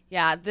guys.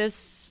 Yeah,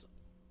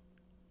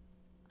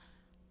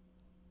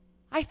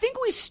 I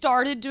think we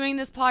started doing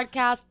this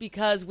podcast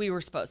because we were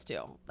supposed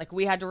to. Like,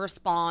 we had to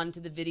respond to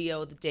the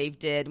video that Dave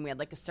did, and we had,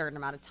 like, a certain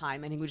amount of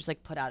time. I think we just,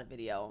 like, put out a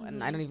video,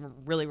 and I don't even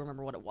really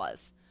remember what it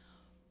was.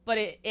 But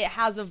it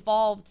has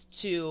evolved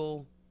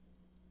to,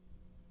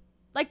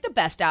 like, the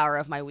best hour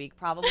of my week,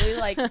 probably.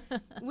 Like,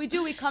 we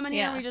come in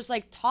here and we just,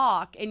 like,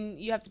 talk, and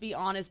you have to be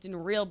honest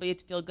and real, but you have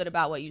to feel good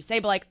about what you say.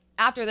 But, like,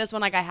 after this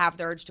one, like, I have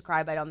the urge to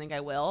cry, but I don't think I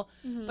will.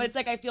 But it's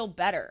like I feel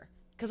better.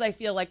 Because I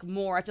feel like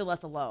I feel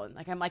less alone.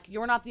 Like, I'm like,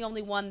 you're not the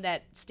only one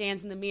that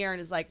stands in the mirror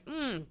and is like,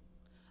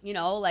 you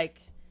know, like.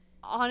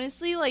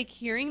 Honestly, like,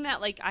 hearing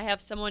that, like, I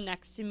have someone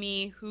next to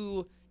me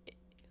who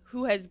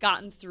has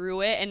gotten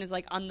through it and is,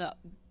 like, on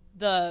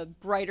the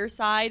brighter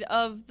side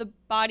of the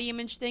body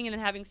image thing, and then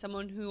having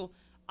someone who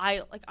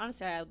I, like,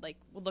 honestly, I, like,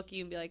 would look at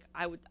you and be like,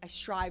 I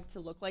strive to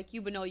look like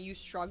you, but no, you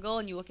struggle,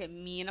 and you look at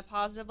me in a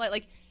positive light.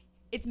 Like,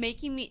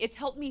 it's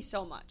helped me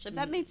so much. If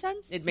that made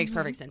sense? It makes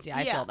perfect sense. Yeah,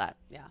 I feel that.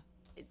 Yeah.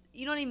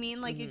 You know what I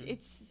mean? Like,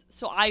 it's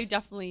so I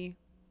definitely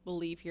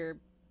believe you're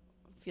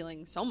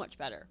feeling so much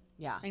better.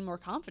 Yeah. And more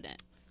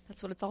confident.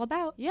 That's what it's all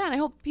about. Yeah, and I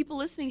hope people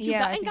listening too.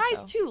 Yeah, I And think guys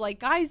so. too. Like,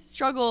 guys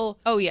struggle.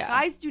 Oh, yeah.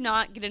 Guys do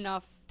not get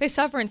enough. They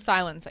suffer in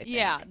silence, I think.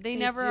 Yeah, they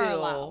never are do.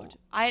 allowed.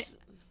 I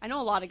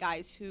know a lot of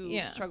guys who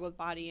Yeah. struggle with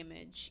body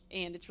image,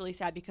 and it's really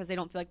sad because they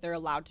don't feel like they're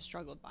allowed to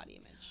struggle with body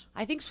image.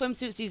 I think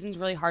swimsuit season's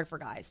really hard for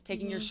guys.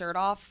 Taking your shirt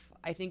off,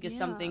 I think, is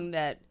something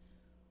that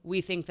we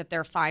think that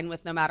they're fine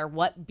with no matter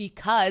what,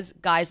 because,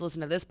 guys,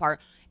 listen to this part.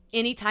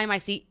 Anytime I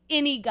see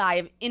any guy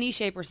of any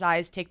shape or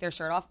size take their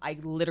shirt off, I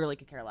literally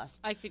could care less.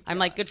 I'm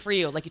like, good for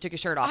you. Like, you took your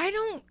shirt off. I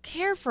don't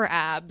care for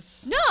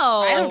abs. No,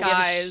 I don't give a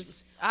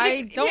guys.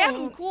 I don't. Yeah,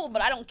 I'm cool,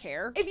 but I don't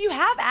care. If you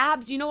have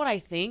abs, you know what I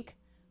think?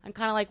 I'm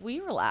kind of like, will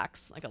you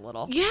relax, like, a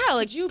little? Yeah,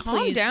 like, Could you calm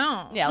please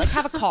down. Yeah, like,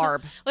 have a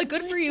carb. Like,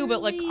 good for you,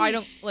 but, like, I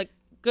don't, like,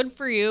 good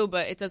for you,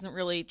 but it doesn't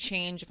really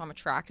change if I'm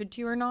attracted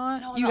to you or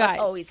not. You guys.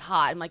 Oh, he's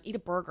hot. I'm like, eat a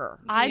burger.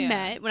 When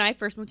I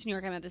first moved to New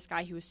York, I met this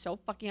guy who was so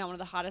fucking hot, one of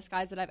the hottest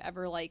guys that I've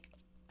ever, like,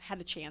 had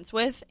the chance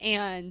with.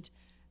 And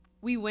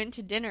we went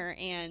to dinner,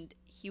 and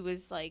he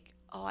was like,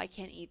 oh, I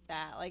can't eat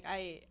that. Like,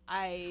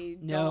 I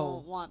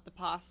don't want the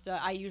pasta.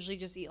 I usually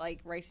just eat, like,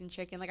 rice and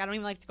chicken. Like, I don't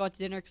even like to go out to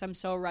dinner because I'm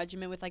so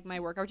regimented with, like, my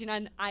workout routine.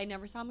 And I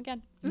never saw him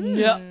again.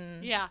 No.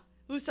 Yeah.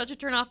 It was such a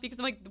turn off because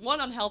I'm like,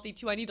 one, unhealthy,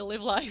 two, I need to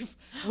live life.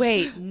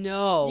 Wait,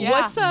 no. Yeah.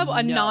 What's a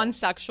No.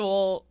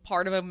 non-sexual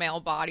part of a male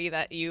body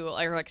that you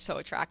are, like, so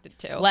attracted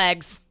to?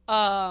 Legs.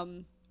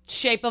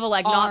 Shape of a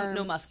leg, not no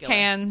Arms. muscular.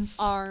 Arms.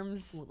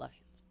 Hands. Ooh, love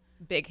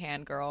it. Big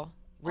hand girl.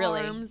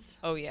 Really? Arms.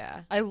 Oh,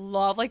 yeah. I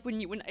love, like,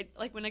 when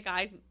a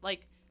guy's,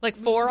 like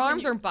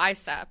forearms you- or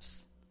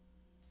biceps?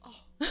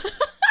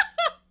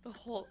 the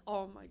whole,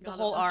 oh my God. The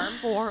whole arm?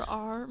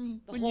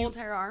 Forearm. The whole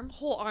entire arm?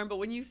 Whole arm, but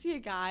when you see a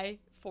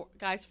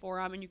guy's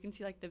forearm and you can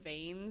see, like, the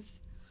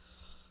veins.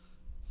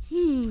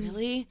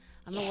 Really?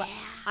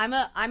 I'm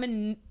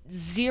a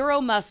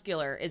zero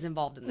muscular is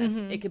involved in this.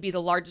 It could be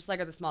the largest leg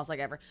or the smallest leg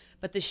ever,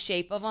 but the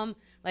shape of them,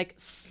 like,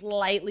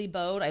 slightly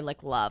bowed, I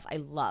love.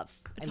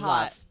 It's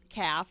hot.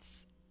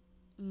 Calves.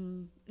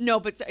 No,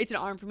 but it's an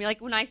arm for me. Like,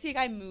 when I see a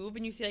guy move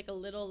and you see, like, a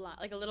little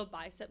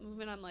bicep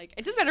movement, I'm like,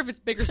 it doesn't matter if it's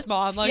big or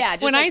small. I'm like, Yeah,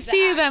 just When like I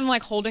see that. them,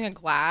 like, holding a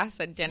glass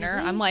at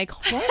dinner, I'm like,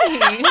 holy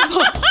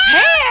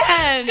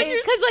Hand.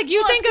 Because, like, you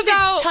Well, think it's 'cause it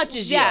about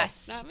touches you.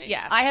 Yes, That makes-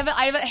 yes. I have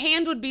a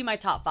hand would be my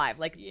top 5.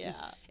 Like,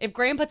 yeah. if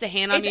Graham puts a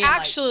hand on It's me, I'm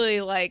actually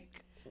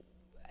like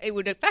it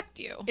would affect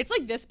you. It's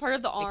like this part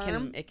of the like,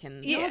 arm. it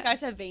can. You know Yeah. how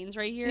guys have veins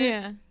right here?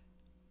 Yeah.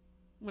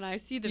 When I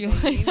see the You like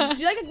veins. that?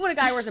 Do you like when a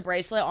guy wears a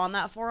bracelet on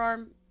that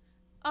forearm?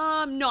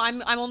 No,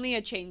 I'm only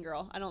a chain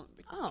girl. I don't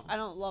Oh.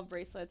 love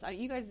bracelets.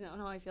 You guys don't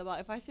know how I feel about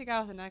it. If I see a guy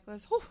with a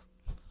necklace,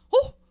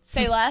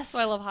 Say less. so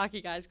I love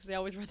hockey guys because they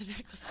always wear the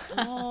necklaces.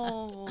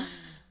 Oh.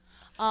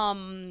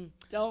 Don't.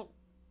 No,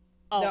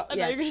 I thought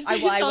yeah, you were gonna I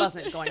say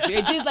wasn't going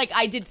to.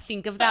 I did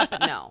think of that,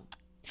 but no.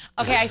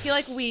 Okay, I feel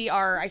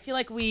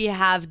like we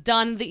have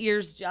done the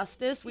ears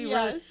justice.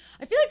 Yes.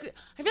 I feel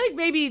like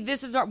maybe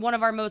this is one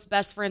of our most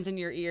best friends in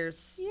your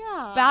ears.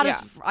 Yeah. About Yeah.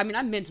 as I mean,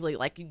 I'm mentally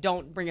like, you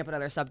don't bring up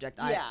another subject.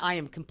 Yeah. I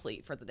am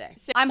complete for the day.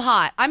 I'm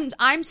hot.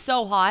 I'm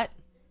so hot.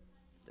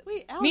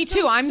 Wait, Alex, Me that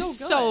too. was I'm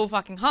so so good.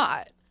 fucking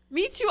hot.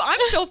 Me too. I'm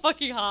so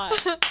fucking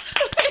hot.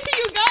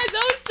 You guys,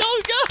 that was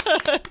so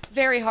good.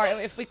 Very hard.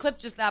 If we clip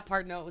just that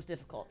part, no, it was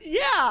difficult.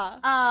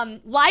 Yeah.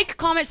 Like,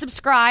 comment,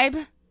 subscribe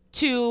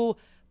to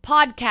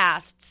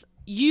podcasts,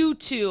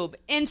 YouTube,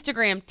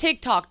 Instagram,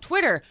 TikTok,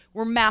 Twitter.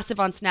 We're massive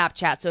on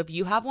Snapchat, so if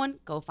you have one,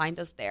 go find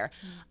us there.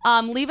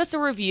 Leave us a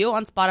review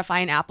on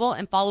Spotify and Apple,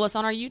 and follow us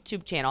on our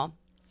YouTube channel.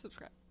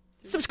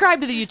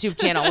 Subscribe to the YouTube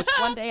channel, which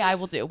one day I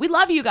will do. We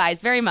love you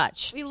guys very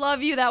much. We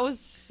love you. That was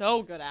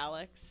so good,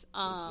 Alex.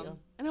 you.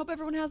 And I hope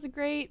everyone has a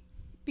great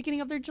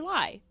beginning of their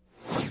July.